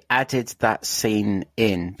 apparently they added that scene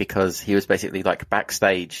in because he was basically like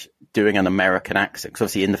backstage doing an American accent. Because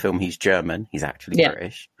obviously in the film he's German, he's actually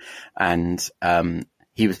British, and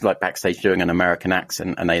he was like backstage doing an American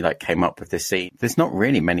accent, and they like came up with this scene. There's not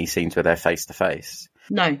really many scenes where they're face to face.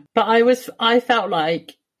 No, but I felt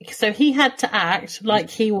like, so he had to act like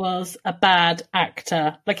he was a bad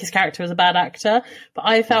actor, like his character was a bad actor, but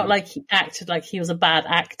I felt like he acted like he was a bad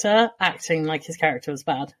actor, acting like his character was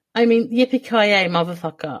bad. I mean, yippee-ki-yay,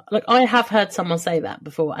 motherfucker. Like, I have heard someone say that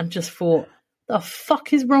before and just thought, the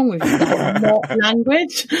fuck is wrong with you? That's not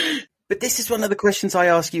language. But this is one of the questions I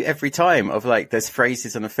ask you every time of like, there's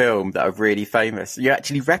phrases in a film that are really famous. You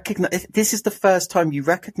actually recognize, this is the first time you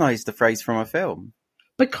recognize the phrase from a film.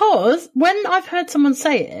 Because when I've heard someone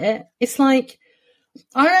say it, it's like,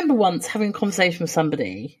 I remember once having a conversation with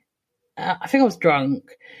somebody, I think I was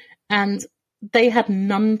drunk, and they had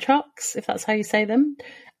nunchucks, if that's how you say them.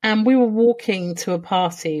 And we were walking to a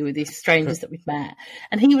party with these strangers that we'd met,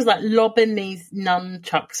 and he was like lobbing these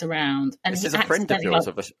nunchucks around. And this he is a friend of yours,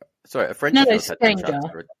 a friend no, of yours. Stranger.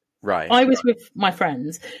 Right. I was with my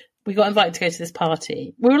friends. We got invited to go to this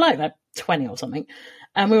party. We were like 20 or something,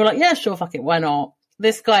 and we were like, yeah, sure, fuck it, why not?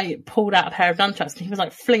 This guy pulled out a pair of nunchucks and he was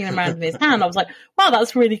like flinging them around in his hand. I was like, wow,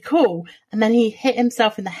 that's really cool. And then he hit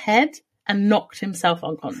himself in the head and knocked himself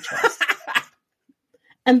unconscious.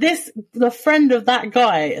 And the friend of that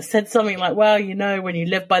guy said something like, well, you know, when you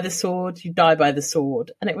live by the sword, you die by the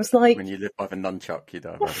sword. And it was like, when you live by the nunchuck, you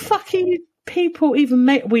die by what fucking people even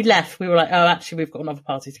make? We left. We were like, oh, actually, we've got another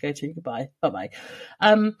party to go to. Goodbye. Bye-bye.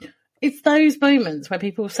 It's those moments where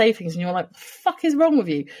people say things and you're like, what the fuck is wrong with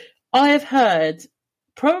you? I have heard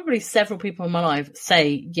probably several people in my life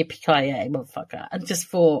say yippee-ki-yay, motherfucker, and just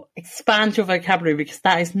for expand your vocabulary because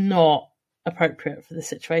that is not appropriate for the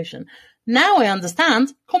situation. Now I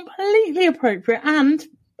understand, completely appropriate and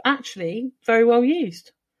actually very well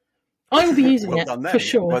used. I will be using it for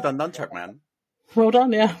sure. Well done, Nunchuck Man. Well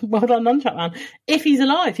done, yeah. Well done, Nunchuck Man. If he's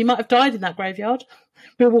alive, he might have died in that graveyard.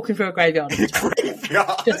 We were walking through a graveyard.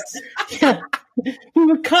 We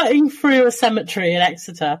were cutting through a cemetery in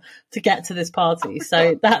Exeter to get to this party.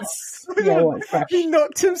 So that's fresh. He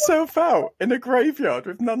knocked himself out in a graveyard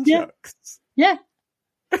with nunchucks. Yeah.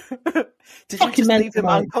 Did you just leave him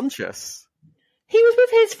unconscious? He was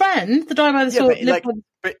with his friend, the guy by the sword.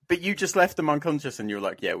 But you just left him unconscious and you were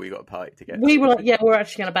like, yeah, we got a party to get to. We were like, yeah, we're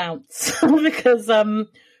actually going to bounce. Because,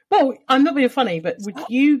 well, I'm not being funny, but would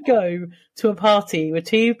you go to a party with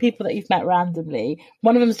two people that you've met randomly,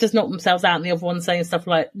 one of them's just knocked themselves out and the other one's saying stuff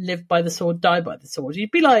like, live by the sword, die by the sword?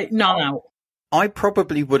 You'd be like, no. I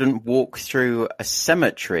probably wouldn't walk through a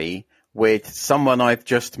cemetery with someone I've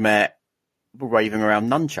just met were waving around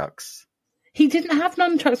nunchucks. He didn't have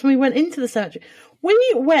nunchucks when we went into the cemetery.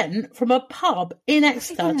 We went from a pub in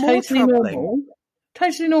Exeter, totally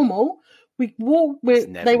normal. We walked.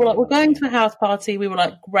 They were like, "We're going to a house party." We were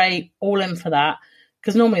like, "Great, all in for that."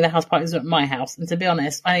 Because normally the house parties are at my house, and to be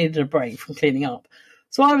honest, I needed a break from cleaning up.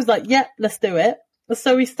 So I was like, "Yep, let's do it."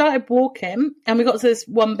 So we started walking, and we got to this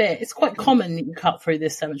one bit. It's quite common that you cut through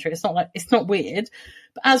this cemetery. It's not weird.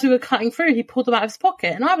 But as we were cutting through, he pulled them out of his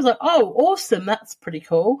pocket, and I was like, "Oh, awesome! That's pretty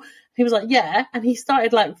cool." He was like, "Yeah," and he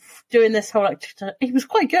started like doing this whole like. He was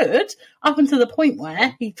quite good up until the point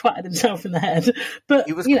where he twatted himself in the head. But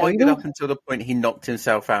he was quite good up until the point he knocked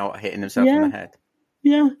himself out, hitting himself in the head.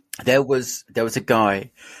 Yeah, there was a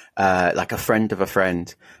guy, like a friend of a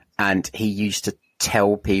friend, and he used to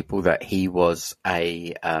tell people that he was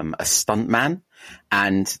a stunt man,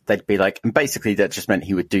 and they'd be like, and basically that just meant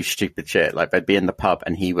he would do stupid shit. Like they'd be in the pub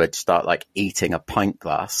and he would start like eating a pint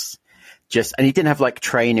glass. And he didn't have like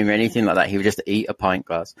training or anything like that. He would just eat a pint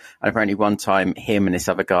glass. And apparently one time him and this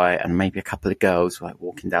other guy and maybe a couple of girls were like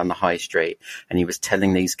walking down the high street, and he was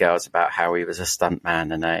telling these girls about how he was a stunt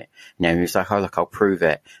man, and he was like, "Oh look, I'll prove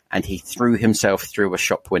it." And he threw himself through a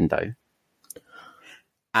shop window.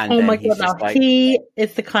 And oh my God, now like, he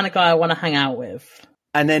is the kind of guy I want to hang out with.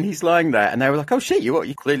 And then he's lying there and they were like, "Oh shit,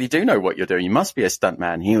 you clearly do know what you're doing. You must be a stunt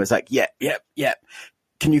man." He was like, yep.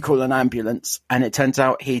 "Can you call an ambulance?" And it turns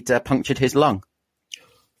out he'd punctured his lung.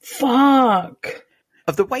 Fuck.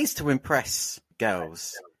 Of the ways to impress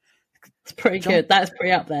girls. It's pretty good. That's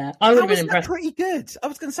pretty up there. I would have been impressed. Pretty good. I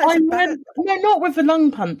was going to say. No, not with a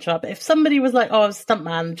lung puncher, but if somebody was like, "Oh, I was a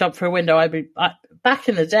stuntman, jumped through a window," back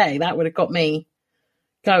in the day, that would have got me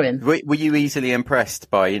going. Were you easily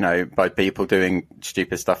impressed by people doing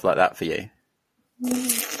stupid stuff like that for you?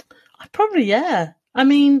 Probably, yeah. I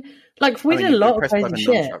mean, like we did a lot of crazy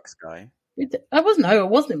shit. Guy. I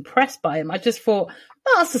wasn't impressed by him. I just thought,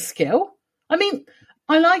 "Oh, that's a skill." I mean,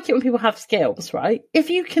 I like it when people have skills, right?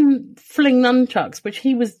 If you can fling nunchucks, which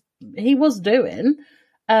he was doing.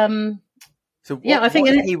 I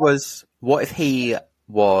think what if he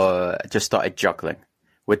just started juggling?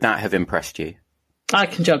 Would that have impressed you? I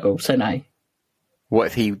can juggle, so no. What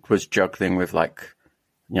if he was juggling with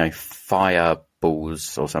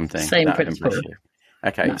fireballs or something? Same principle.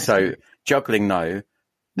 Okay, no. So juggling, no.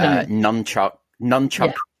 Nunchuck,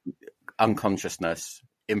 unconsciousness,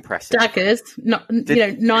 impressive. Daggers,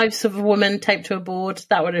 knives of a woman taped to a board,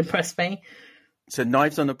 that would impress me. So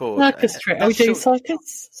knives on a board. Circus tricks. Are we doing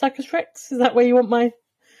circus tricks? Is that where you want my...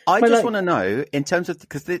 I just want to know, in terms of...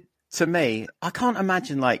 Because to me, I can't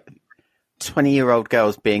imagine 20-year-old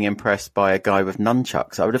girls being impressed by a guy with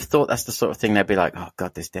nunchucks. I would have thought that's the sort of thing they'd be like, "Oh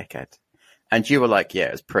God, this dickhead." And you were like, "Yeah,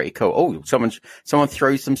 it's pretty cool." Oh, someone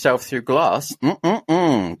throws themselves through glass.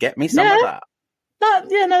 Get me some of that.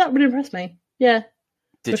 That would impress me. Yeah.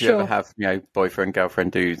 Did you ever have, boyfriend,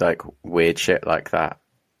 girlfriend do weird shit like that?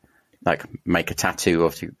 Like make a tattoo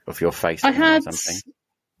of your face I had or something?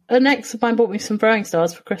 An ex of mine bought me some throwing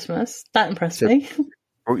stars for Christmas. That impressed me.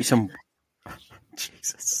 Brought you some...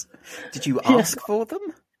 Jesus. Did you ask for them?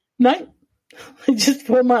 No. I just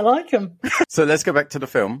thought I might like them. So let's go back to the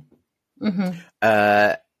film. Mm-hmm.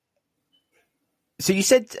 So you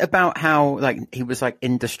said about how he was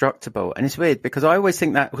indestructible, and it's weird because I always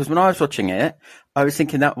think that, because when I was watching it, I was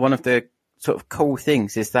thinking that one of the sort of cool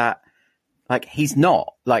things is that he's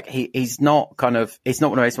not he's not one of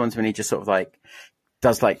those ones when he just sort of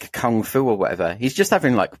does kung fu or whatever. He's just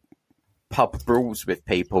having pub brawls with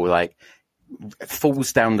people,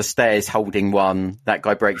 falls down the stairs holding one. That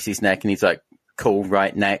guy breaks his neck and he's like, "Cool,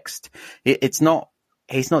 right, next." He's not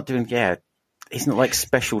doing, he's not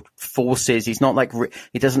special forces. He's not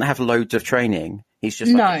he doesn't have loads of training. He's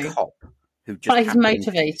just a cop who just... But he's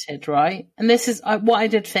motivated, right? And this is what I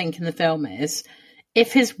did think in the film is,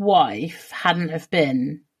 if his wife hadn't have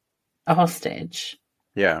been a hostage,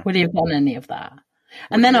 would he have done any of that?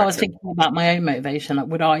 And then I was thinking about my own motivation.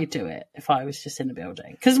 Would I do it if I was just in the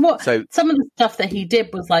building? Because some of the stuff that he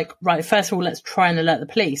did was right, first of all, let's try and alert the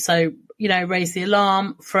police. So, raise the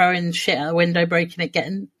alarm, throwing shit out the window, breaking it,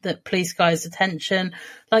 getting the police guy's attention.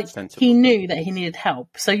 He knew that he needed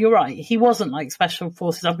help. So you're right. He wasn't special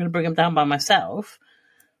forces, I'm going to bring him down by myself.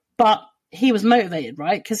 But he was motivated,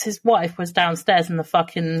 right? Because his wife was downstairs in the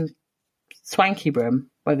fucking swanky room,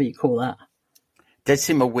 whatever you call that. Did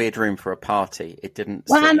seem a weird room for a party. It didn't.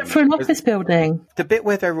 And for an office building. The bit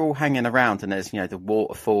where they're all hanging around and there's the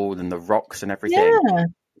waterfall and the rocks and everything. Yeah.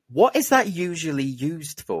 What is that usually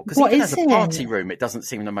used for? Because even as a party room, it doesn't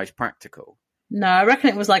seem the most practical. No, I reckon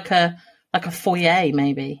it was like a foyer,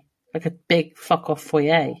 maybe a big fuck off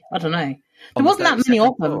foyer. I don't know. There wasn't that many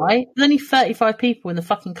of them, right? There's only 35 people in the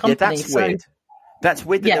fucking company. Yeah, that's weird. That's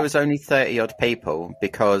weird that there was only 30 odd people,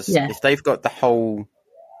 because if they've got the whole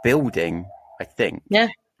building, I think. Yeah,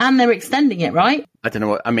 and they're extending it, right? I don't know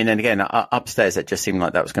what, I mean, and again, upstairs it just seemed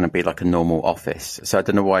like that was going to be like a normal office. So I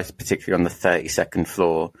don't know why, particularly on the 32nd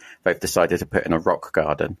floor, they've decided to put in a rock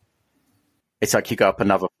garden. It's like you go up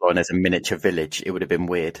another floor and there's a miniature village. It would have been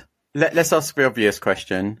weird. Let's ask the obvious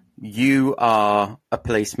question. You are a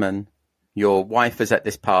policeman. Your wife is at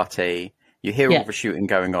this party. You hear all the shooting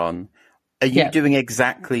going on. Are you doing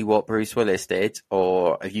exactly what Bruce Willis did,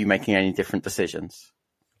 or are you making any different decisions?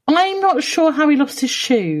 I'm not sure how he lost his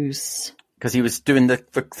shoes. Because he was doing the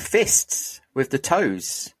fists with the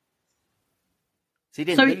toes. So he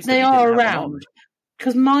didn't lose them, they are around.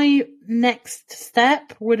 Because my next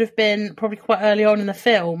step would have been probably quite early on in the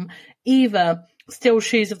film, either steal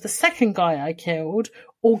shoes of the second guy I killed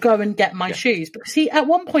or go and get my shoes. Because at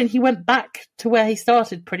one point he went back to where he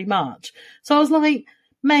started pretty much. So I was like,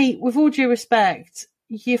 mate, with all due respect,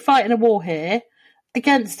 you're fighting a war here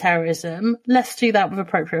against terrorism. Let's do that with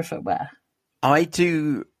appropriate footwear.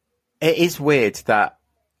 It is weird that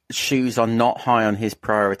shoes are not high on his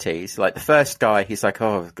priorities. Like the first guy, he's like,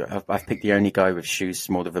 oh, I've picked the only guy with shoes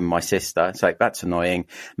smaller than my sister. It's like, that's annoying.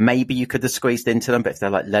 Maybe you could have squeezed into them, but if they're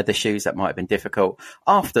like leather shoes, that might have been difficult.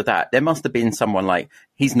 After that, there must have been someone like,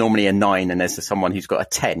 he's normally a 9 and there's someone who's got a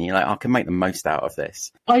 10. You're like, I can make the most out of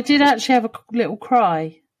this. I did actually have a little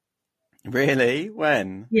cry. Really?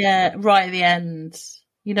 When? Yeah, right at the end.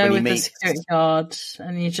 You know, with the security guard,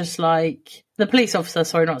 and you're just like, the police officer,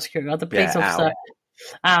 sorry, not security guard, the police officer.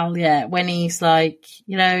 Al, when he's like,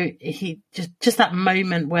 you know, he just that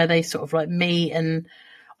moment where they sort of like meet, and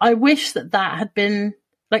I wish that had been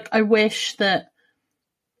like, I wish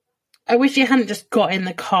he hadn't just got in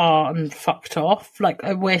the car and fucked off. Like,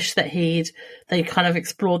 I wish that they kind of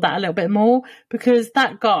explored that a little bit more, because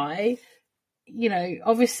that guy, you know,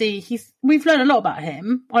 obviously we've learned a lot about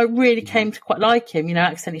him. I really came to quite like him, you know,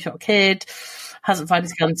 accidentally shot a kid, hasn't found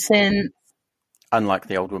his gun since. Unlike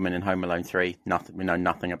the old woman in Home Alone 3, we know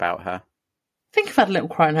nothing about her. I think I've had a little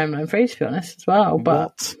cry in Home Alone 3, to be honest, as well. But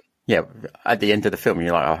what? Yeah, at the end of the film,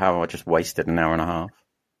 you're like, oh, how have I just wasted an hour and a half?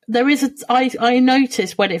 There is I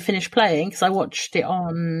noticed when it finished playing, because I watched it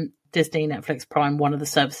on Disney, Netflix, Prime, one of the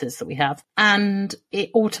services that we have, and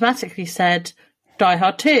it automatically said Die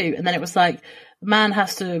Hard 2, and then it was like, the man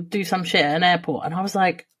has to do some shit at an airport, and I was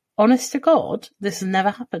like, honest to God, this has never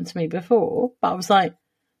happened to me before, but I was like,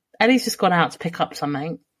 Ellie's just gone out to pick up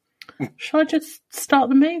something. Should I just start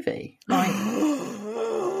the movie? Like,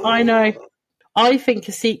 I know. I think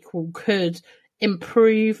a sequel could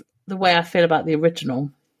improve the way I feel about the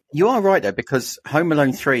original. You are right, though, because Home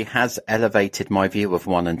Alone 3 has elevated my view of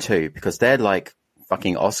 1 and 2, because they're like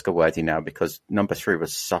fucking Oscar-worthy now, because number 3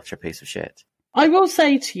 was such a piece of shit. I will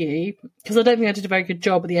say to you, because I don't think I did a very good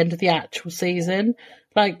job at the end of the actual season,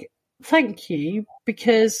 like, thank you,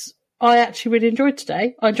 because I actually really enjoyed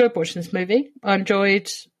today. I enjoyed watching this movie. I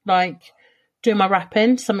enjoyed, like, doing my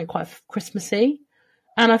wrapping, something quite Christmassy.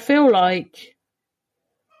 And I feel like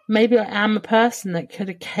maybe I am a person that could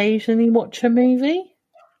occasionally watch a movie.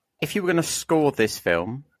 If you were going to score this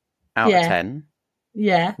film out of 10,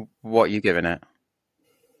 what are you giving it?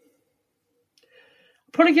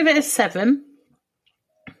 I'd probably give it a 7.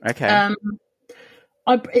 Okay.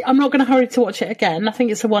 I'm not going to hurry to watch it again. I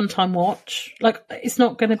think it's a one-time watch. Like, it's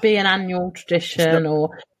not going to be an annual tradition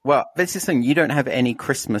or... Well, this is the thing. You don't have any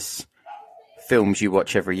Christmas films you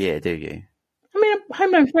watch every year, do you? I mean,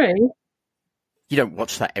 Home Alone 3. You don't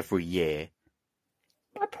watch that every year.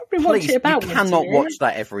 I probably watch it about once a year. You cannot watch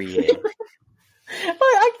that every year.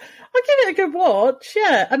 I give it a good watch.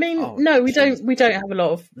 Yeah, I mean, we don't. We don't have a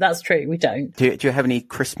lot of. That's true. We don't. Do you have any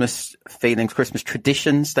Christmas feelings, Christmas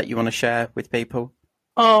traditions that you want to share with people?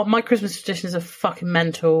 Oh, my Christmas traditions are fucking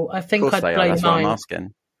mental. I think I'd blow your mind. That's what I'm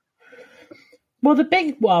asking. Well, the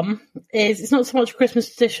big one is, it's not so much a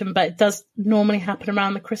Christmas tradition, but it does normally happen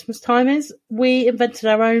around the Christmas time, is we invented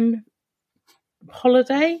our own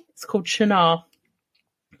holiday. It's called Shana.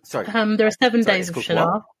 Sorry. There are 7 days of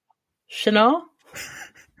Shana. Shana?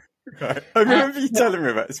 Right. I remember you telling me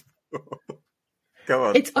about this before. Go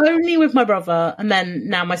on. It's only with my brother and then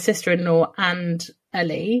now my sister-in-law and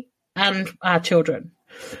Ellie and our children.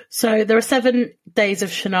 So there are 7 days of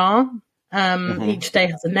Shana. Each day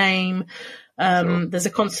has a name. There's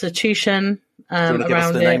a constitution do you want to give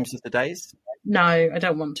us the names of the days? No, I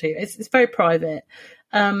don't want to. It's very private.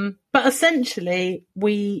 But essentially,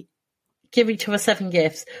 we give each other 7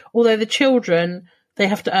 gifts. Although the children, they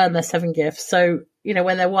have to earn their 7 gifts. So, you know,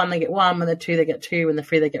 when they're 1, they get 1. When they're 2, they get 2. When they're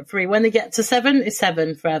 3, they get 3. When they get to 7, it's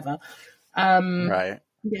 7 forever. Right.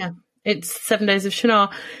 Yeah. It's 7 days of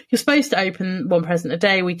Shana. You're supposed to open one present a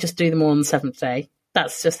day. We just do them all on the 7th day.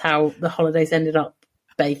 That's just how the holidays ended up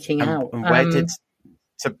baking out. And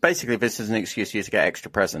so basically, this is an excuse for you to get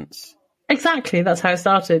extra presents. Exactly. That's how it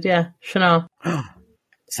started. Yeah, Shana.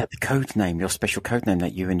 Is that the code name, your special code name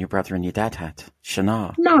that you and your brother and your dad had?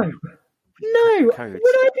 Shana. No. Would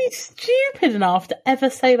I be stupid enough to ever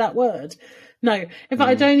say that word? No. In fact,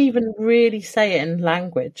 I don't even really say it in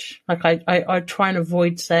language. Like, I try and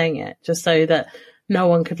avoid saying it just so that no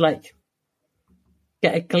one could, like,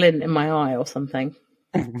 get a glint in my eye or something.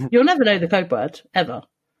 You'll never know the code word, ever.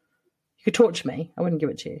 You could torture me. I wouldn't give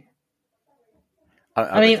it to you.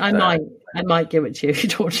 I might give it to you if you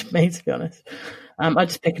torture me, to be honest. I'd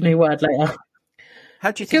just pick a new word later.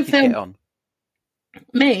 How do you think you get on?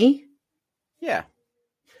 Me? Yeah.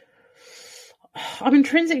 I'm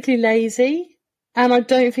intrinsically lazy, and I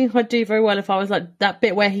don't think I'd do very well if I was like that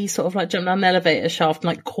bit where he sort of like jumped down the elevator shaft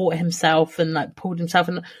and like caught himself and like pulled himself,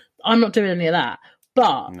 and I'm not doing any of that.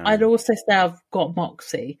 But I'd also say I've got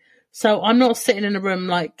moxie. So I'm not sitting in a room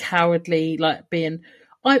like cowardly, like being.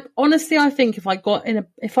 I think if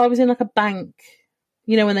I was in like a bank,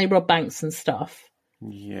 you know, when they rob banks and stuff.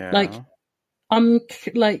 Yeah. Like, I'm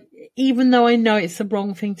like, even though I know it's the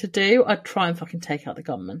wrong thing to do, I'd try and fucking take out the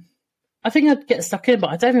gunman. I think I'd get stuck in,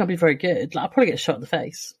 but I don't think I'd be very good. Like, I'd probably get shot in the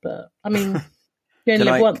face. But I mean, you only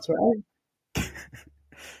live once, right?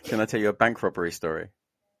 Can I tell you a bank robbery story?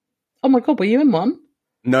 Oh my God, were you in one?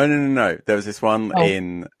 No. There was this one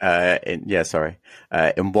in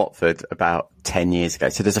Watford about 10 years ago.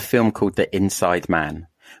 So there's a film called The Inside Man,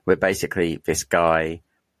 where basically this guy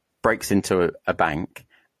breaks into a bank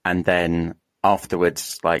and then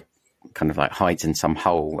afterwards, like, kind of like hides in some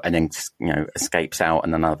hole and then, you know, escapes out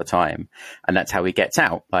in another time. And that's how he gets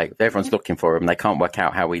out. Like, everyone's looking for him. They can't work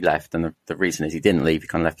out how he left. And the reason is he didn't leave. He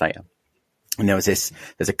kind of left later. And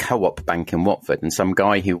there's a co-op bank in Watford, and some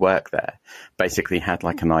guy who worked there basically had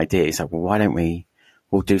like an idea. He's like, well, why don't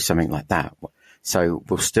we'll do something like that? So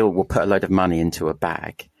we'll put a load of money into a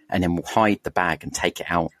bag and then we'll hide the bag and take it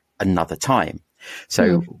out another time.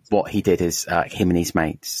 So what he did is, him and his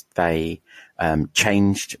mates, they,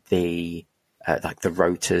 changed the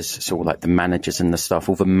rotors. So like the managers and the staff,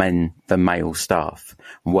 all the male staff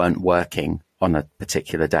weren't working on a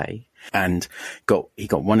particular day. And he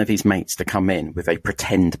got one of his mates to come in with a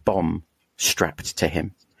pretend bomb strapped to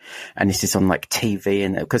him. And this is on like TV,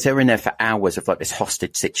 and because they were in there for hours of like this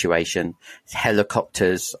hostage situation,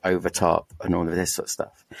 helicopters over top and all of this sort of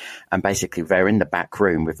stuff. And basically they're in the back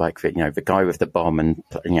room with like, you know, the guy with the bomb and,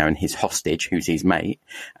 you know, and his hostage, who's his mate.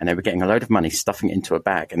 And they were getting a load of money, stuffing it into a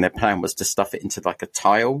bag. And their plan was to stuff it into like a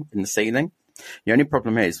tile in the ceiling. The only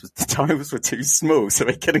problem was the tiles were too small, so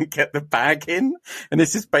they couldn't get the bag in. And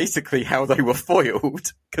this is basically how they were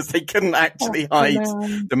foiled, because they couldn't actually hide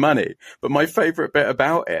the money. But my favourite bit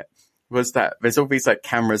about it was that there's all these like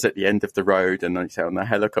cameras at the end of the road and like, on the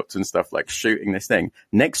helicopter and stuff, like shooting this thing.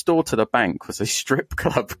 Next door to the bank was a strip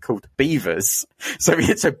club called Beavers. So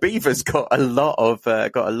Beavers got a lot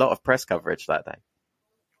of press coverage that day.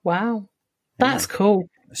 Wow, that's cool.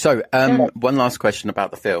 So, one last question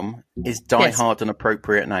about the film. Is Die Hard an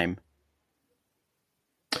appropriate name?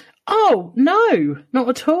 Oh, no, not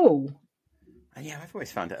at all. Yeah, I've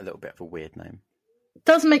always found it a little bit of a weird name.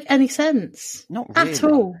 Doesn't make any sense. Not really. At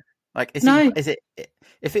all. Like, is it,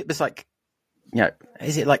 if it was like, you know,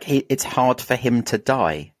 is it like it's hard for him to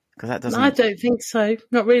die? Because that doesn't. I don't think so.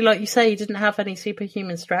 Not really. Like you say, he didn't have any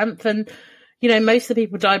superhuman strength. And, you know, most of the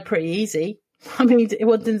people died pretty easy. I mean, it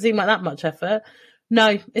didn't seem like that much effort.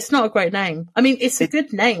 No, it's not a great name. I mean, it's a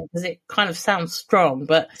good name because it kind of sounds strong,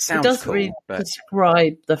 but it doesn't really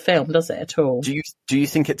describe the film, does it, at all? Do you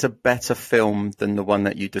think it's a better film than the one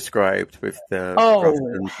that you described with the... Oh,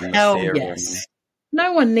 hell yes.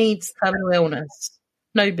 No one needs terminal illness.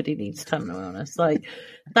 Nobody needs terminal illness. Like,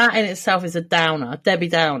 that in itself is a downer, Debbie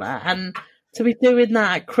Downer. And to be doing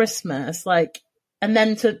that at Christmas, like, and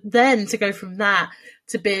then to go from that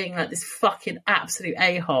to being like this fucking absolute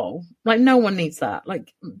a-hole. Like, no one needs that.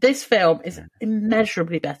 Like, this film is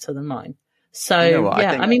immeasurably better than mine. So, you know what,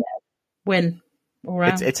 yeah, I mean, win all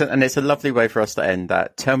round. It's a lovely way for us to end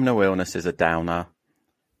that. Terminal illness is a downer.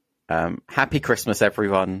 Happy Christmas,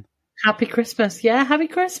 everyone. Happy Christmas. Yeah, happy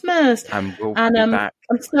Christmas. And we'll be back.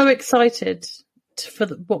 I'm so excited for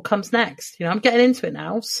what comes next. You know, I'm getting into it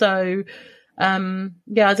now. So, yeah,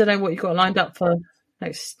 I don't know what you've got lined up for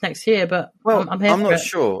next year, but I'm here. I'm not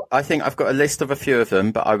sure. I think I've got a list of a few of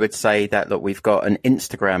them, but I would say that, look, we've got an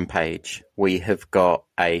Instagram page, we have got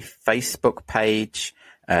a Facebook page,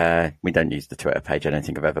 We don't use the Twitter page. I don't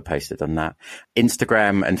think I've ever posted on that.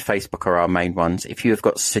 Instagram and Facebook are our main ones. If you have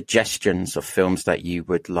got suggestions of films that you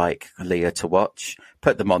would like Leah to watch,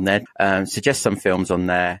 put them on there. Suggest some films on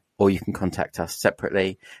there, or you can contact us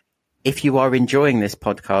separately. If you are enjoying this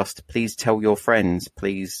podcast, please tell your friends.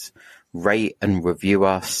 Please rate and review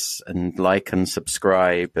us and like and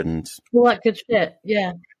subscribe and all that good shit.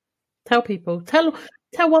 Yeah. Tell people. Tell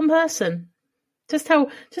one person. Just tell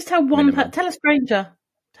one tell a stranger.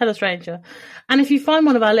 Tell a stranger. And if you find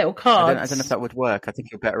one of our little cards, I don't know if that would work. I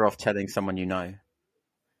think you're better off telling someone you know.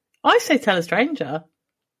 I say tell a stranger.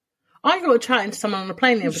 I got chatting to someone on a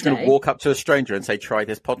plane the other day. You're just going to walk up to a stranger and say, try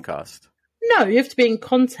this podcast? No, you have to be in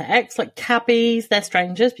context. Like cabbies, they're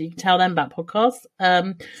strangers, but you can tell them about podcasts.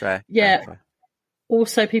 Fair. Yeah. Fair.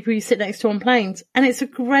 Also, people you sit next to on planes. And it's a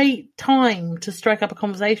great time to strike up a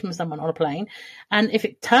conversation with someone on a plane. And if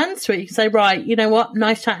it turns to it, you can say, right, you know what?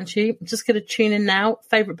 Nice chatting to you. I'm just going to tune in now.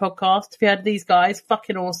 Favourite podcast. If you heard of these guys,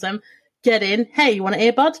 fucking awesome. Get in. Hey, you want an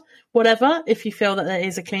earbud? Whatever. If you feel that there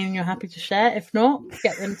is a clean and you're happy to share. If not,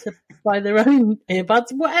 get them to buy their own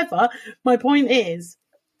earbuds. Whatever. My point is,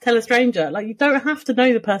 tell a stranger. Like, you don't have to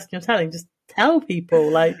know the person you're telling. Just tell people.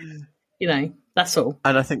 Like, you know. That's all.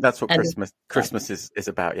 And I think that's what Christmas is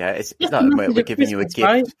about. Yeah, it's like we're giving you a gift.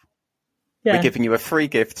 Right? Yeah. We're giving you a free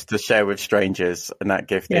gift to share with strangers, and that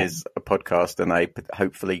gift is a podcast and a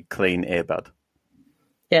hopefully clean earbud.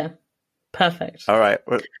 Yeah, perfect. All right.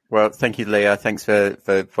 Well, thank you, Leah. Thanks for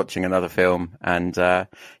watching another film, and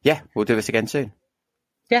we'll do this again soon.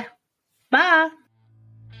 Yeah. Bye.